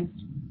baby, and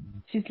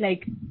she's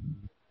like,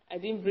 I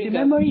didn't bring the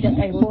up. memory that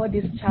I bore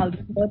this child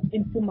got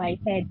into my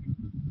head.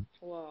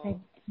 Wow. Like,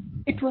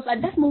 it was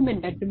at that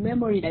moment that the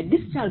memory that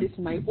this child is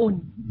my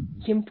own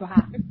came to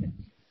her.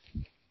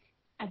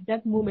 At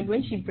that moment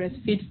when she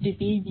breastfeeds the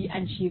baby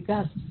and she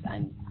gasps,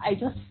 and I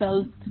just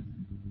felt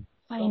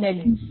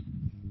finally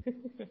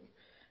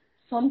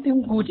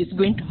something good is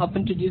going to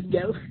happen to this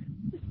girl.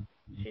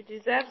 She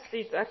deserves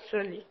it,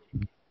 actually.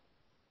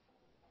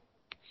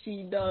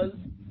 She does.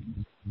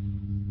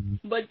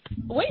 But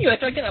when you were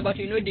talking about,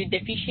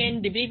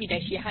 the baby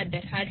that she had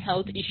that had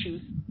health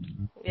issues,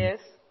 Yes.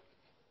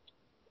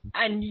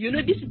 and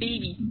this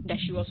baby that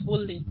she was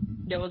holding,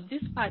 there was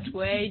this part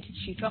where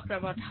she talked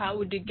about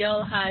how the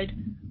girl had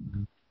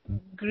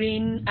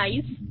green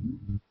eyes,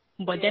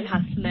 but then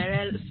her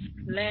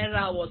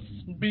sclera was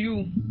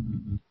blue.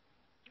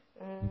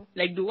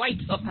 Like the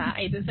whites of her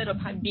eyes, instead of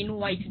her being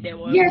white, there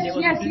was Yes.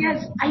 blue.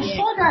 I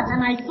saw that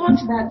and I thought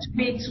that,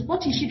 wait,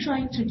 what is she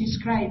trying to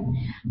describe?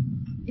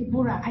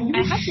 Deborah, are you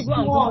I have to go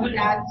and sure Google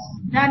that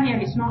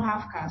Daniel is not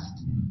half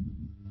caste?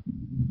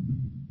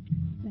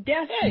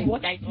 That's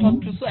what I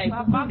thought too, so I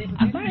Googled it.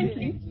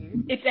 Apparently,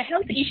 it's a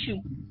health issue.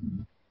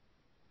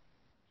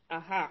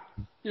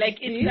 Like,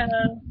 it's a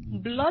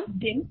blood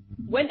thing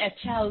when a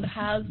child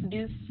has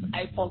this,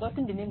 I've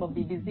forgotten the name of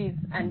the disease,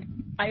 and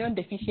iron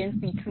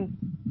deficiency too.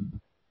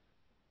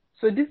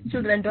 So these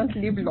children don't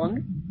live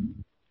long.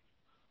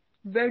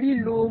 Very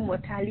low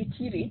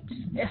mortality rate,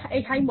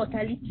 a high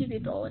mortality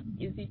rate, or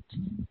is it?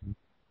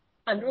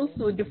 And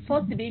also the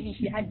first baby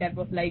she had that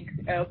was like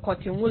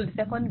cotton wool, the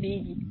second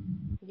baby,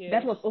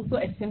 that was also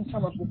a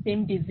symptom of the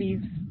same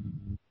disease,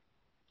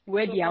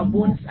 where their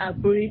bones are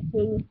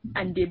brittle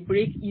and they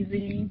break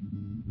easily.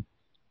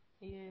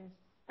 Yes.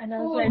 And I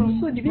was like,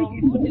 so the baby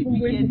is not even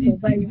going to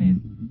survive.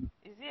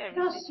 Is it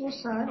That's so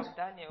sad. from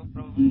Daniel,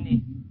 from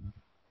Nne?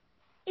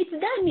 It's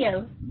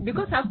Daniel,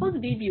 because her first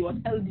baby was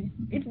healthy.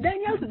 It's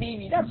Daniel's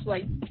baby, that's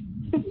why.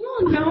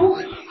 No.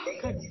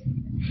 Can't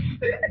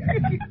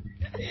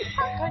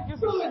you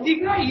So the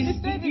guy is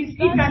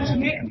eager to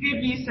make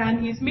babies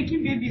and he's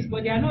making babies,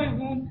 but they are not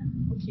even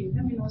okay.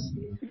 Let me not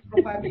say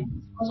properly.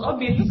 Because all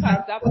babies look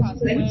at that part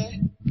where,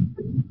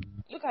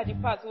 look at the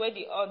part where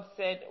the aunt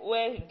said,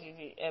 where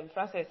the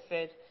Frances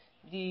said,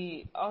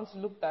 the aunt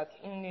looked at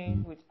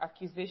Nne with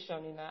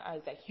accusation in her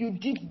eyes, like, you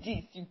did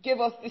this, you gave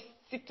us this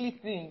sickly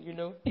thing,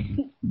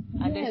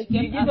 And then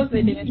she kept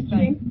asking next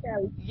time,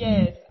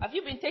 yes, have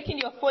you been taking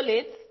your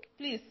folate?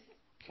 Please,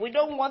 we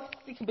don't want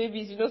sick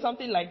babies,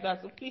 something like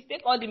that. So please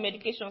take all the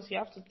medications you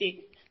have to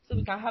take so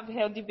we can have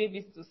healthy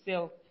babies to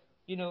sell,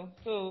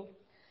 So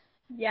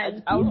yeah,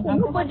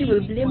 nobody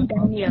will blame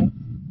Daniel.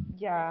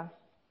 Yeah.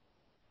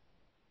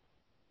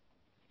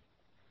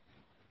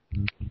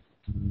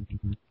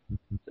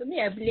 So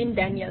me, I blame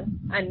Daniel.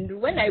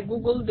 And when I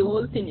googled the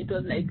whole thing, it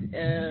was like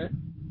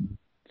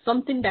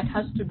something that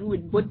has to do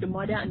with both the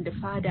mother and the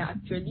father.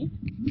 Actually,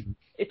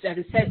 it's a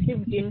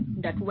recessive gene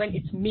that when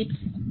it meets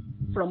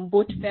from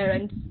both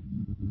parents,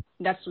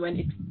 that's when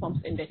it forms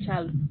in the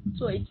child.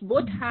 So it's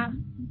both her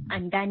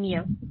and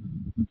Daniel.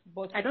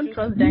 But I don't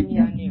trust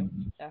Daniel.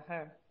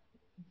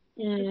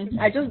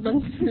 I just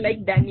don't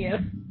like Daniel.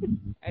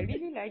 I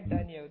really like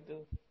Daniel,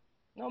 though.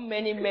 Not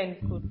many men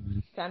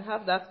can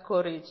have that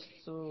courage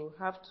to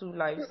have two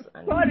lives.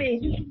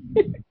 Courage.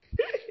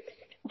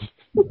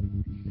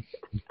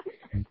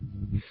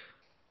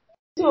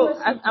 So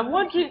I'm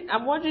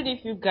wondering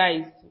if you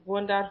guys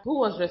wondered who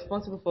was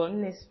responsible for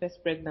Nne's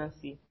first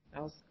pregnancy.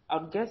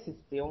 I'd guess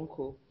it's the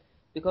uncle,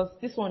 because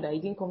this one that he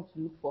didn't come to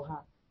look for her.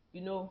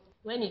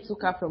 When he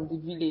took her from the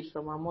village,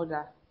 from her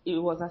mother, it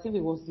was as if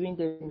he was doing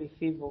them a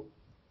favor.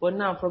 But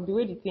now, from the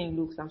way the thing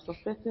looks, I'm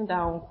suspecting that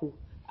uncle,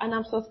 and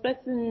I'm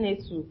suspecting Nne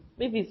too.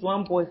 Maybe it's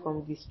one boy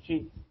from the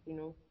street,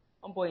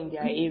 one boy in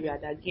their area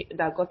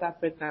that got her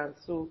pregnant.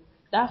 So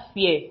that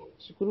fear,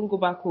 she couldn't go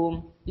back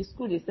home. The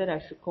school, they said I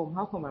should come.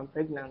 How come I'm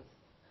pregnant?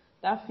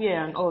 That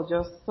fear and all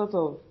just sort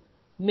of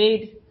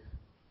made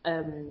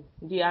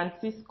the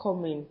auntie's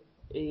coming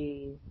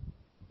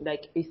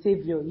like a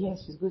savior.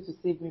 Yes, she's going to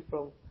save me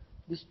from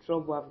this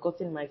trouble I've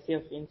gotten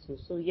myself into.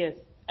 So yes,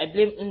 I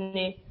blame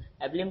Nne,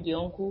 I blame the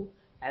uncle,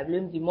 I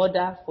blame the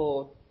mother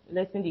for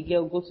letting the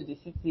girl go to the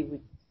city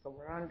with some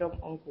random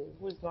uncle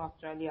who is not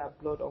actually her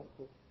blood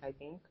uncle, I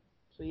think.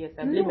 So yes,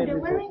 I blame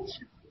everybody.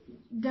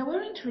 They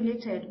weren't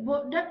related,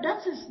 but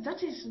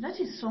that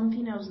is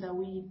something else that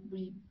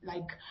we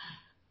like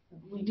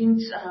we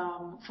didn't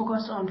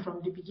focus on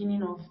from the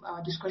beginning of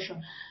our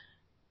discussion.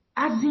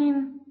 As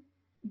in,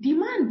 the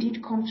man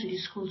did come to the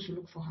school to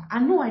look for her.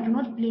 And no, I do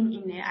not blame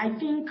Ine.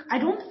 I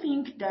don't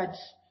think that,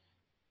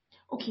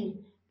 okay,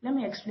 let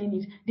me explain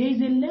it.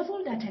 There's a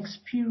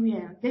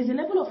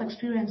level of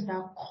experience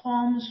that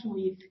comes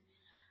with,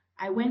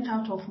 I went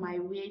out of my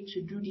way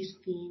to do this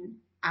thing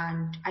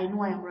and I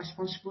know I am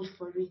responsible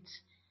for it.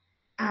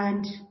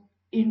 And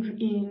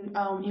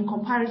in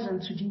comparison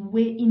to the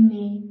way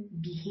Ine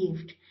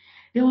behaved,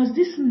 there was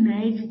this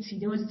naivety,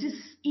 there was this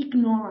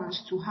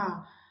ignorance to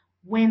her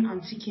when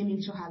Auntie came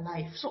into her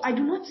life. So I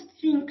do not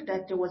think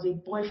that there was a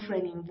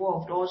boyfriend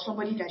involved or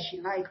somebody that she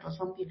liked or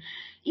something.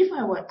 If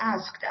I were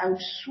asked, I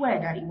would swear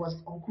that it was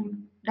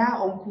that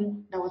uncle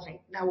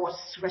that was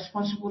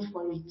responsible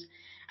for it.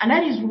 And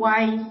that is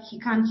why he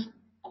can't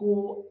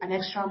go an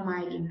extra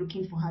mile in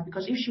looking for her,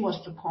 because if she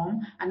was to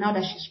come and now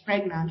that she's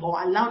pregnant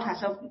or allowed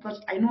herself, because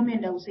I know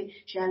men that will say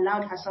she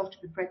allowed herself to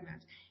be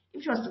pregnant,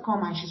 if she was to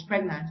come and she's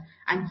pregnant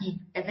and he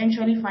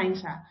eventually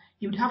finds her,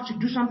 he would have to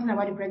do something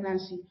about the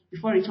pregnancy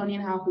before returning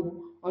her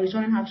home or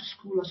returning her to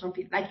school or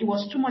something. Like it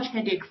was too much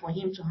headache for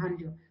him to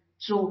handle.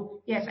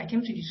 So yes, I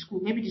came to the school.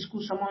 Maybe the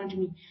school summoned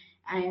me.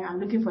 I am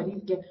looking for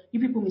this girl. You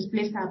people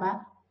misplaced her,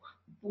 but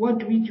what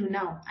do we do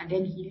now? And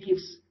then he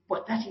leaves.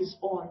 But that is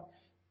all.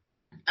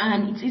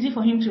 And it's easy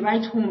for him to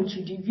write home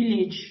to the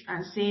village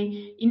and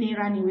say Ine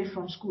ran away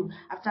from school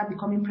after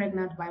becoming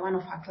pregnant by one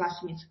of her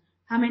classmates.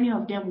 How many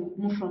of them would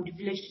move from the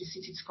village to the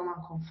city to come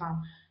and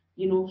confirm?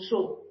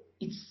 So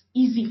it's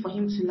easy for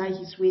him to lie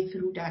his way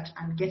through that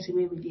and get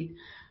away with it.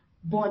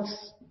 But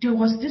there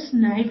was this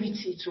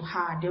naivety to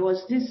her.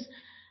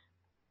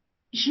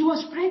 She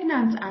was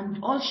pregnant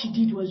and all she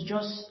did was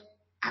just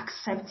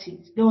accept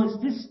it. There was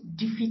this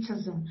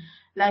defeatism.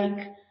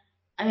 Like,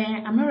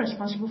 I'm not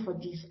responsible for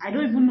this. I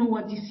don't even know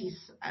what this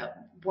is,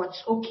 but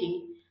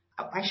okay.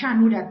 I shall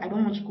know that I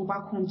don't want to go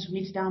back home to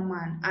meet that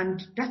man.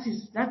 And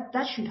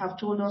that should have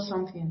told us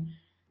something.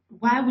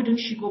 Why wouldn't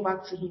she go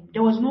back to him?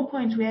 There was no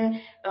point where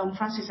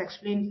Francis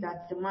explained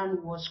that the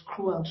man was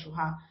cruel to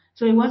her.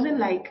 So it wasn't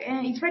like,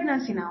 it's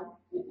pregnancy now.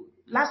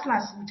 Last,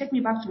 you take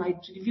me back to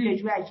the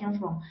village where I came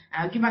from,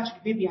 and I'll give her to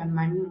the baby, and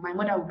my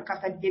mother will look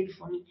after the baby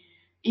for me.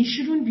 It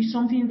shouldn't be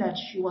something that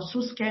she was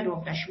so scared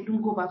of that she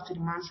wouldn't go back to the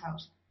man's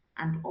house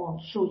and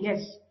all. So yes,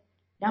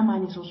 that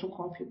man is also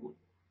culpable.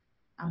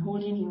 I'm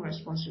holding him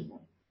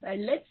responsible.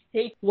 Let's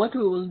take what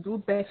we will do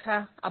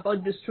better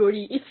about the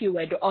story. If you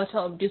were the author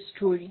of this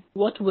story,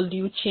 what will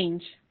you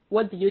change?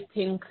 What do you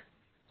think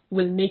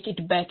will make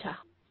it better?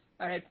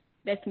 All right,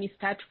 let me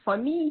start. For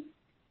me,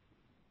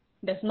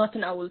 there's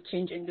nothing I will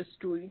change in the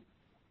story.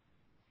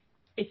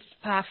 It's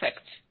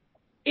perfect.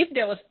 If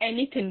there was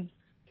anything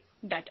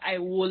that I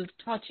would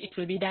touch, it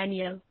will be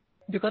Daniel,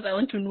 because I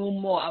want to know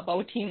more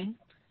about him.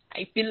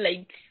 I feel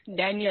like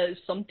Daniel is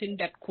something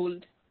that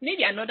could,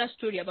 maybe another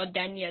story about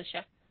Daniel,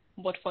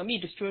 but for me,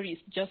 the story is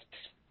just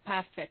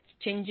perfect.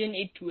 Changing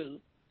it will,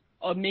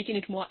 or making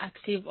it more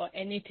active or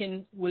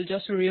anything will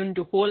just ruin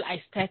the whole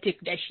aesthetic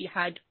that she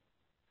had.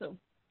 So,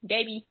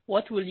 Debbie,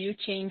 what will you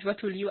change?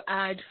 What will you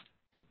add?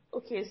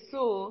 Okay,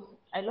 so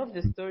I love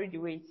the story the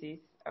way it is.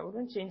 I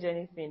wouldn't change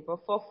anything,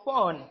 but for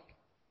fun,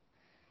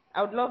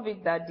 I would love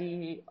it that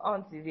the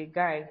aunt is a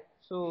guy,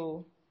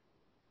 so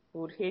we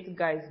would hate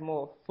guys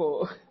more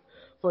for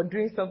for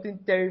doing something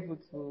terrible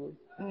to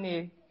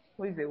Nne,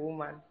 who is a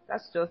woman.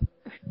 That's just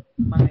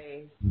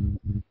my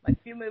my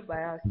female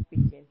bias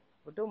speaking,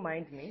 but don't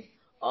mind me.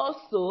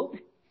 Also,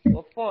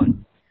 for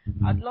fun,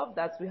 I'd love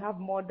that we have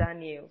more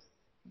Daniels.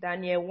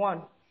 Daniel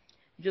 1,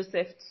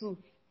 Joseph 2,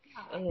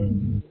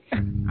 um,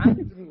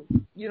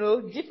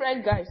 Andrew,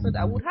 different guys, so that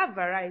I would have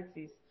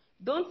varieties.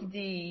 Don't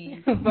the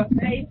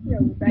Variety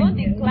of don't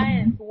the Daniel.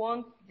 clients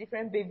want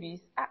different babies?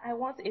 I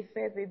want a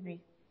fair baby.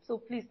 So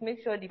please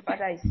make sure the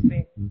father is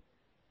fair.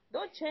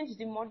 Don't change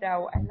the mother.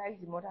 I like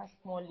the mother's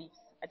small lips.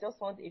 I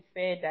just want a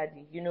fair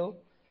daddy.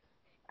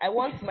 I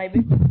want my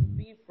baby to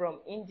be from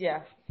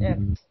India,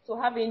 to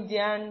have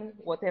Indian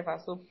whatever.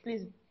 So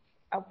please,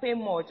 I'll pay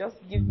more. Just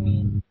give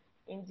me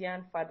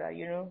Indian father.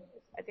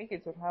 I think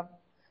it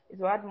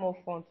will add more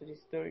fun to the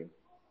story.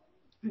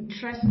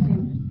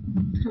 Interesting.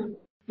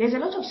 There's a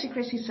lot of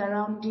secrecy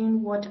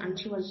surrounding what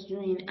Auntie was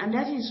doing, and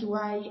that is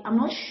why I'm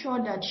not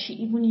sure that she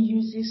even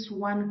uses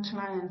one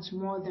client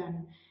more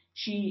than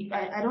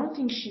I don't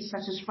think she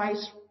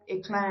satisfies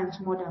a client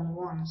more than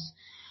once.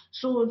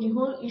 So the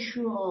whole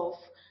issue of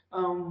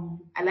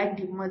I like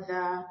the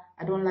mother,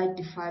 I don't like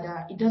the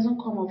father, it doesn't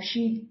come up.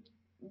 She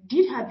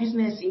did her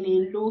business in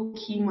a low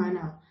key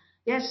manner.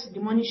 Yes,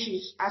 the money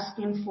she's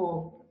asking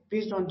for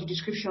based on the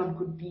description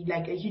could be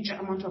like a huge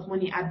amount of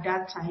money at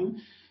that time,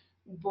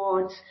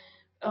 but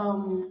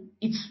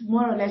it's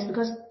more or less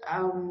because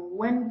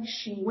when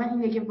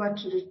they gave birth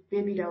to the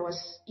baby that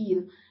was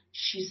ill,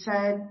 she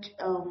said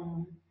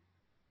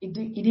it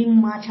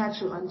didn't matter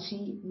to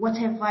Auntie.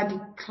 Whatever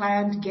the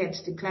client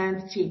gets, the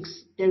client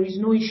takes. There is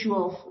no issue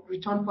of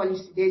return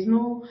policy. There is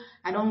no,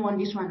 I don't want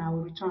this one, I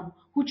will return.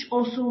 Which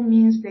also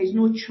means there is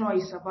no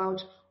choice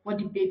about what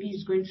the baby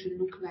is going to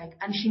look like.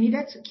 And she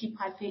needed to keep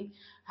her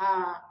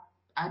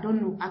I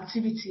don't know,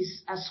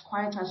 activities as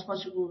quiet as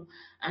possible.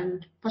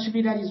 And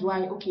possibly that is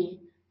why, okay,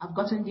 I've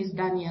gotten this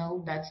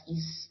Daniel that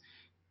is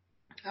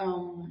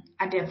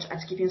adept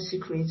at keeping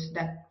secrets,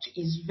 that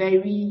is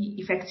very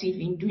effective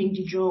in doing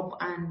the job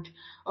and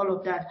all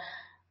of that.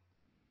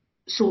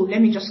 So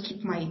let me just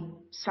keep my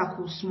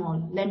circle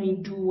small. Let me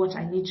do what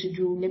I need to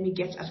do. Let me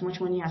get as much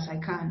money as I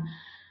can.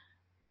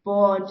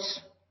 But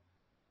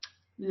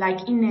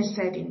like Ines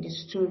said in the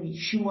story,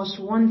 she was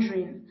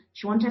wondering,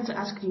 she wanted to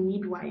ask the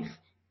midwife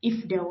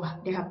if there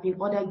have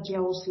been other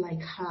girls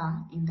like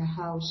her in the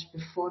house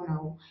before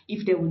now,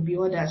 if there would be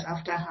others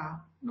after her.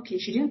 Okay,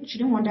 she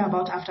didn't wonder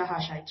about after her,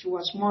 it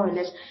was more or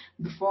less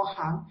before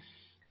her.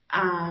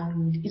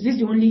 And is this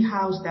the only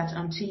house that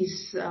Auntie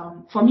is,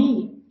 for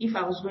me, if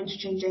I was going to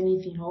change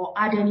anything or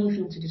add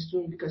anything to the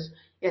story, because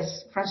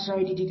yes, Francis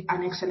already did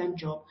an excellent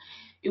job,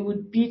 it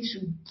would be to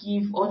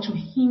give or to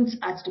hint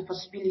at the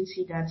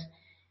possibility that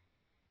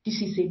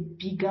this is a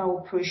bigger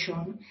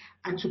operation,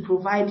 and to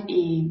provide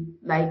a,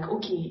 like,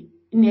 okay,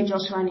 Nne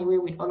just ran away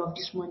with all of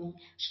this money.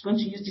 She's going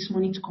to use this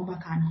money to come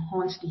back and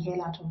hunt the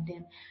hell out of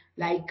them.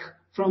 Like,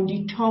 from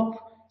the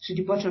top to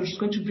the bottom, she's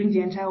going to bring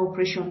the entire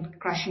operation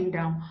crashing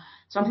down.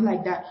 Something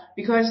like that.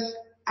 Because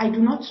I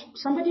do not,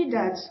 somebody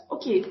that,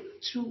 okay,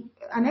 to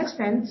an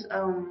extent,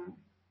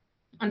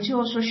 and she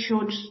also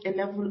showed a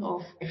level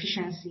of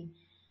efficiency.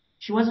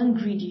 She wasn't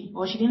greedy,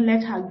 or she didn't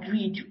let her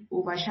greed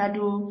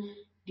overshadow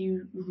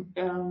the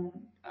um,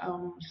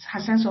 her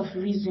sense of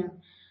reason.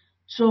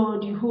 So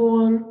the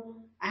whole,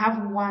 I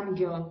have one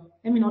girl,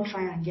 let me not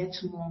try and get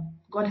more.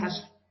 God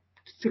has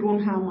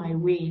thrown her my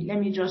way. Let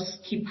me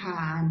just keep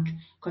her and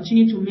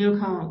continue to milk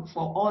her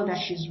for all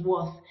that she's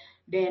worth.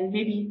 Then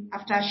maybe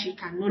after she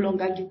can no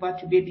longer give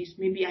birth to babies,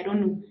 maybe I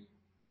don't know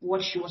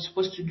what she was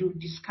supposed to do,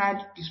 discard,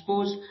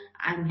 dispose,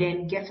 and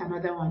then get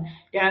another one.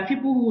 There are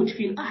people who would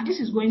feel, this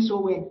is going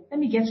so well. Let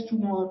me get two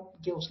more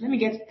girls. Let me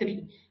get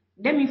three.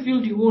 Let me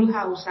fill the whole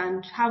house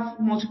and have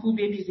multiple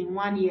babies in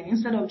 1 year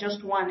instead of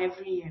just one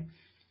every year.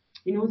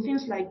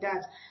 Things like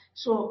that.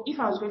 So if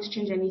I was going to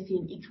change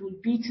anything, it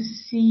would be to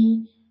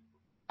see,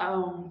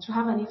 to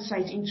have an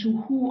insight into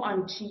who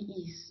Auntie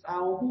is,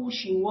 or who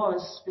she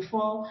was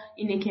before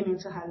Ine came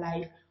into her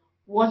life.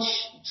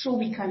 So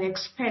we can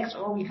expect,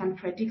 or we can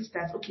predict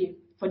that, okay,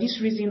 for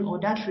this reason or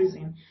that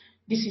reason,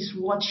 this is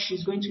what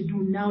she's going to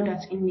do now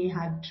that Ine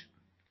had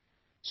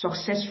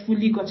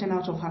successfully gotten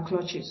out of her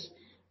clutches.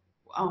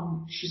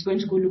 She's going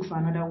to go look for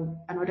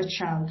another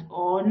child,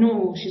 or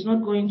no, she's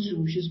not going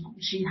to.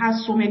 She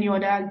has so many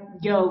other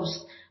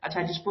girls at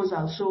her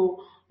disposal.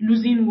 So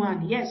losing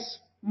one, yes,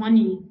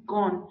 money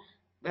gone,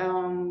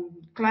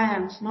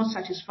 clients not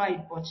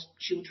satisfied, but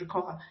she would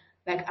recover.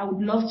 Like, I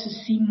would love to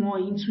see more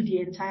into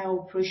the entire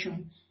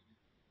operation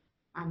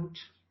and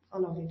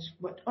all of it.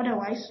 But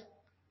otherwise,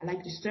 I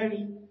like the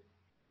story.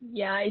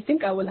 Yeah, I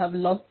think I would have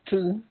loved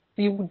to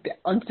see the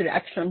aunt's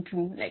reaction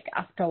to, like,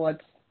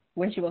 afterwards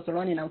when she was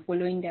running and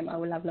following them. I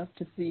would have loved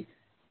to see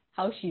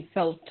how she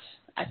felt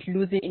at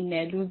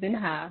losing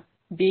her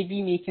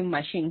baby making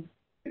machine.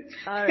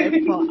 All right,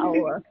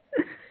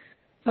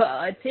 for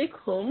our take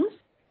homes,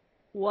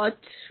 what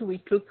we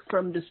took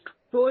from the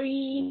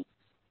story.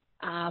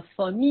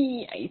 For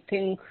me, I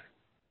think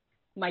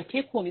my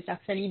take home is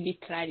actually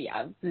literary.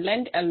 I've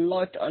learned a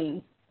lot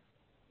on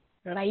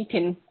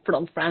writing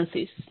from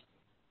Francis.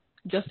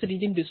 Just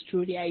reading the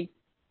story, I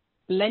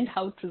learned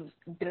how to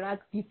drag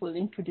people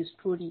into the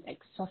story,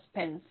 like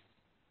suspense.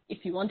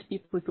 If you want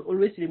people to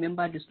always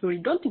remember the story,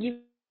 don't give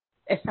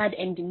a sad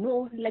ending.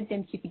 No, let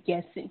them keep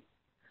guessing.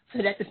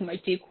 So that is my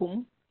take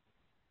home.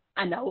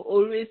 And I will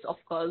always, of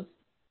course,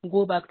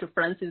 go back to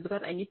Francis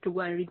because I need to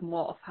go and read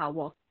more of her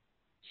work.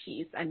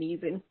 She is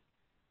amazing.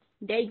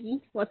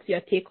 Deggy, what's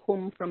your take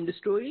home from the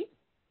story?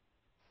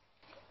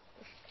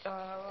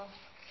 I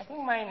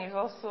think mine is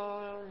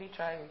also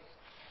literary.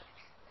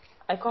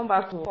 I come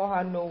back to For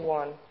Her No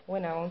One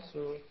when I want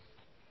to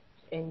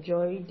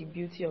enjoy the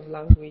beauty of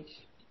language.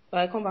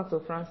 But I come back to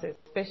Frances,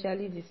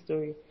 especially this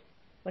story,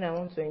 when I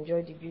want to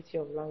enjoy the beauty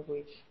of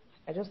language.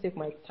 I just take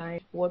my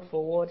time, word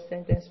for word,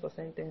 sentence for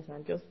sentence,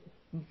 and just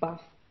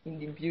bask in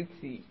the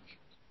beauty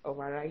of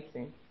her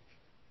writing.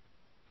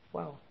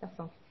 Wow, that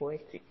sounds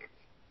poetic.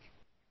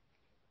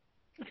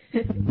 I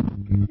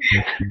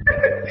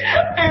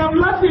am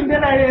laughing,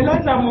 then I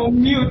realize I'm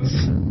on mute.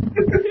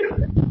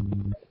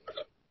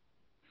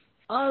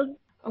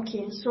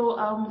 Okay, so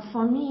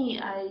for me,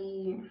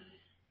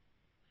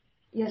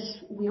 yes,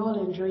 we all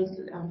enjoyed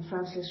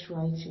Francis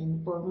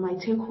writing, but my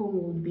take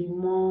home would be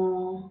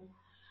more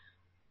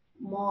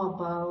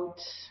about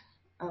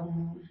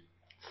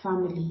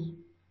family.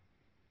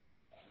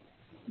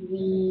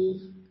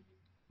 We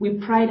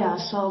pride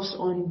ourselves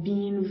on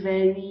being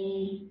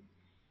very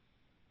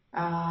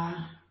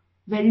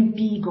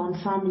big on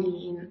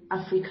family in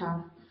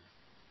Africa.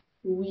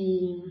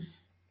 We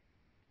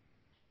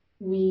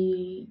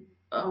blame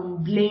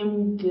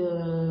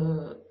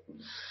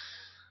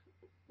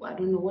I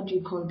don't know, what do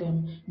you call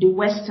them, the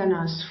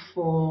Westerners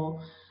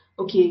for,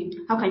 okay,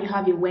 how can you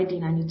have a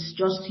wedding and it's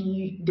just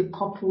you, the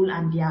couple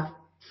and their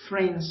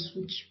friends,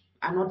 which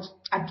are not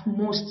at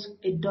most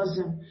a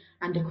dozen,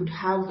 and they could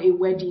have a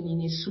wedding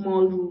in a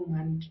small room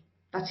and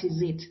that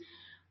is it.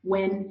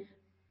 When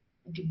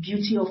the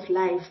beauty of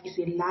life is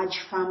a large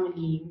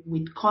family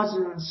with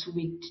cousins,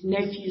 with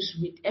nephews,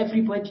 with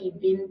everybody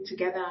being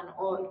together and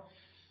all.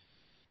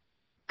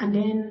 And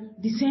then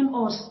the same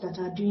us that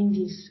are doing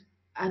this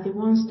are the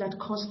ones that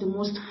cause the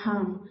most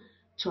harm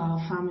to our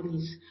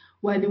families.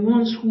 We're the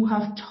ones who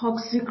have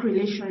toxic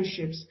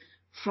relationships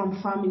from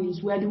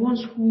families. We're the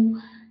ones who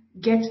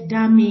get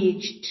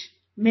damaged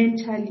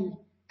mentally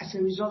as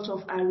a result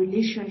of our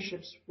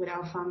relationships with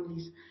our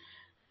families.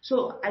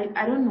 So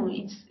I don't know.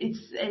 It's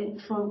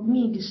for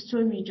me, the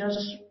story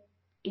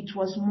it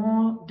was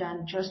more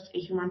than just a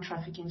human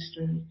trafficking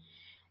story.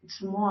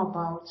 It's more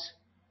about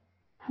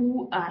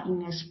who are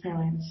Ina's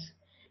parents.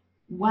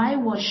 Why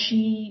was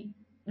she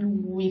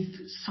with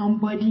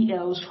somebody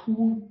else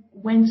who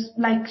went,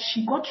 like,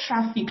 she got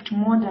trafficked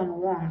more than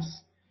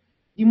once?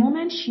 The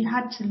moment she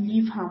had to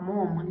leave her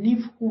mom,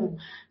 leave home,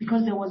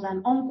 because there was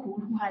an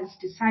uncle who has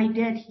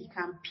decided he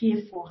can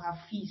pay for her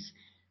fees.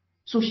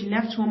 So she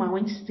left home and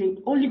went to stay.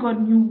 Only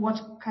God knew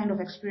what kind of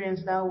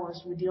experience that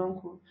was with the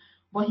uncle.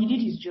 But he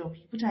did his job.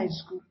 He put her in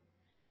school.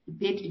 He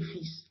paid the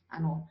fees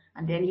and all.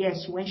 And then,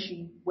 yes, when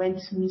she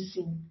went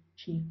missing,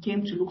 she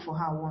came to look for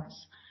her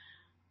once.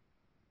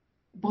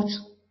 But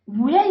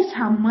where is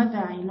her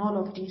mother in all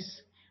of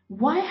this?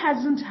 Why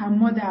hasn't her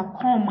mother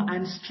come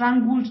and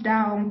strangled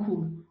that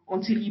uncle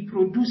until he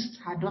produced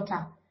her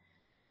daughter?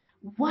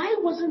 Why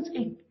wasn't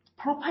a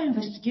proper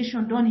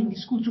investigation done in the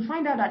school to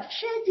find out that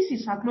this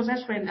is her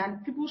closest friend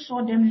and people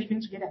saw them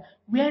living together?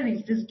 Where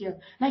is this girl?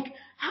 Like,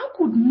 how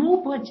could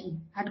nobody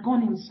had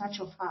gone in search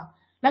of her?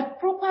 Like,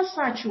 proper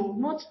search,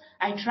 not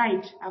I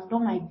tried, I've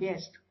done my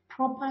best.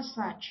 Proper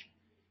search.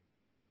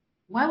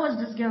 Why was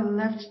this girl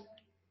left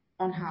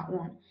on her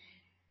own?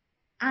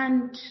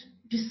 And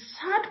the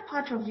sad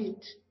part of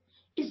it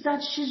is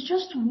that she's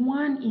just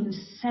one in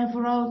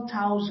several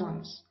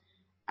thousands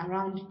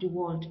around the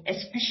world,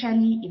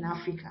 especially in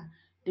Africa,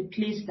 the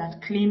place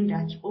that claim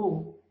that,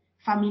 oh,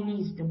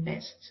 family is the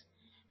best.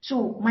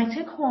 So my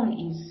take home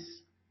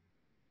is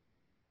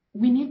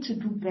we need to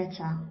do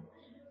better.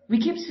 We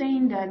keep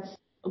saying that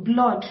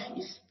blood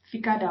is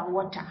thicker than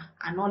water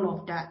and all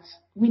of that.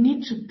 We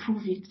need to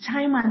prove it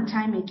time and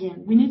time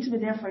again. We need to be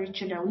there for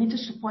each other. We need to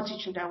support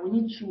each other. We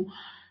need to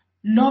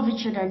love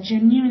each other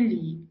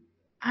genuinely.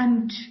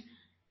 And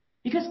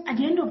because at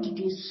the end of the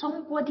day,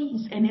 somebody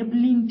is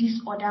enabling this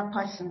other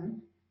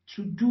person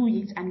to do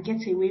it and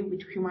get away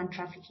with human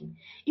trafficking.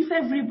 If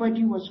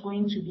everybody was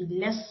going to be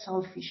less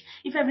selfish,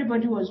 if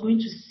everybody was going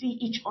to see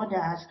each other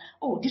as,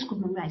 oh, this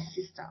could be my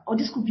sister, or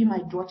this could be my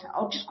daughter,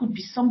 or this could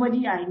be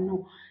somebody I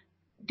know,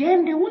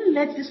 then they won't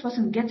let this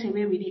person get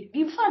away with it.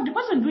 In fact, the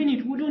person doing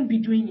it wouldn't be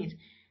doing it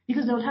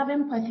because they would have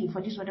empathy for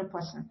this other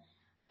person.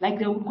 Like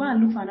they would go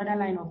and look for another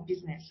line of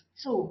business.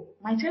 So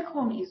my take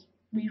home is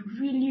we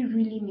really,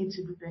 really need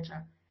to do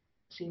better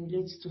as it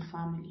relates to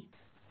family.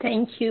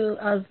 Thank you,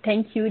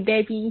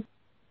 Debbie.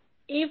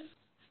 If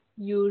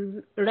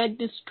you read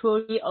the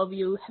story or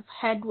you have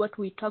heard what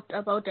we talked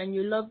about and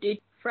you loved it,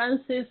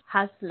 Francis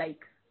has like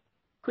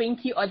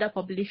 20 other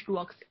published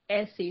works,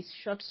 essays,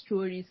 short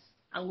stories.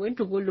 I'm going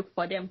to go look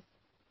for them.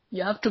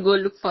 You have to go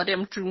look for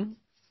them too.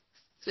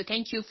 So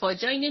thank you for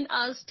joining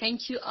us.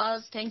 Thank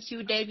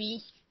you,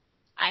 Debbie.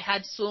 I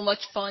had so much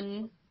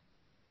fun.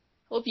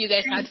 Hope you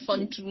guys had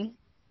fun too.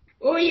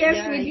 Oh,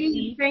 yes,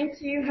 we did.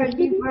 Thank you,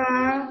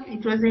 Habiba.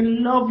 It was a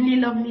lovely,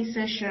 lovely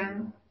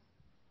session.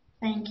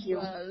 Thank you.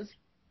 Well,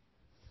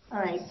 all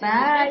right,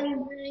 bye.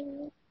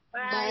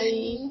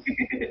 Bye.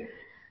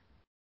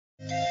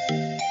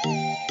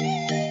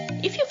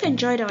 If you've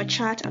enjoyed our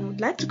chat and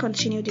would like to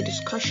continue the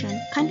discussion,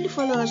 kindly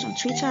follow us on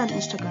Twitter and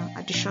Instagram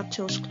at The Short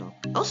Tales Club.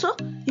 Also,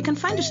 you can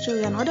find the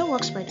story and other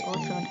works by the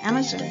author on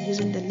Amazon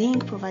using the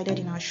link provided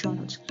in our show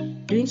notes.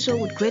 Doing so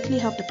would greatly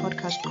help the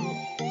podcast grow.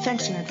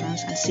 Thanks in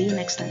advance and see you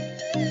next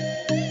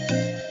time.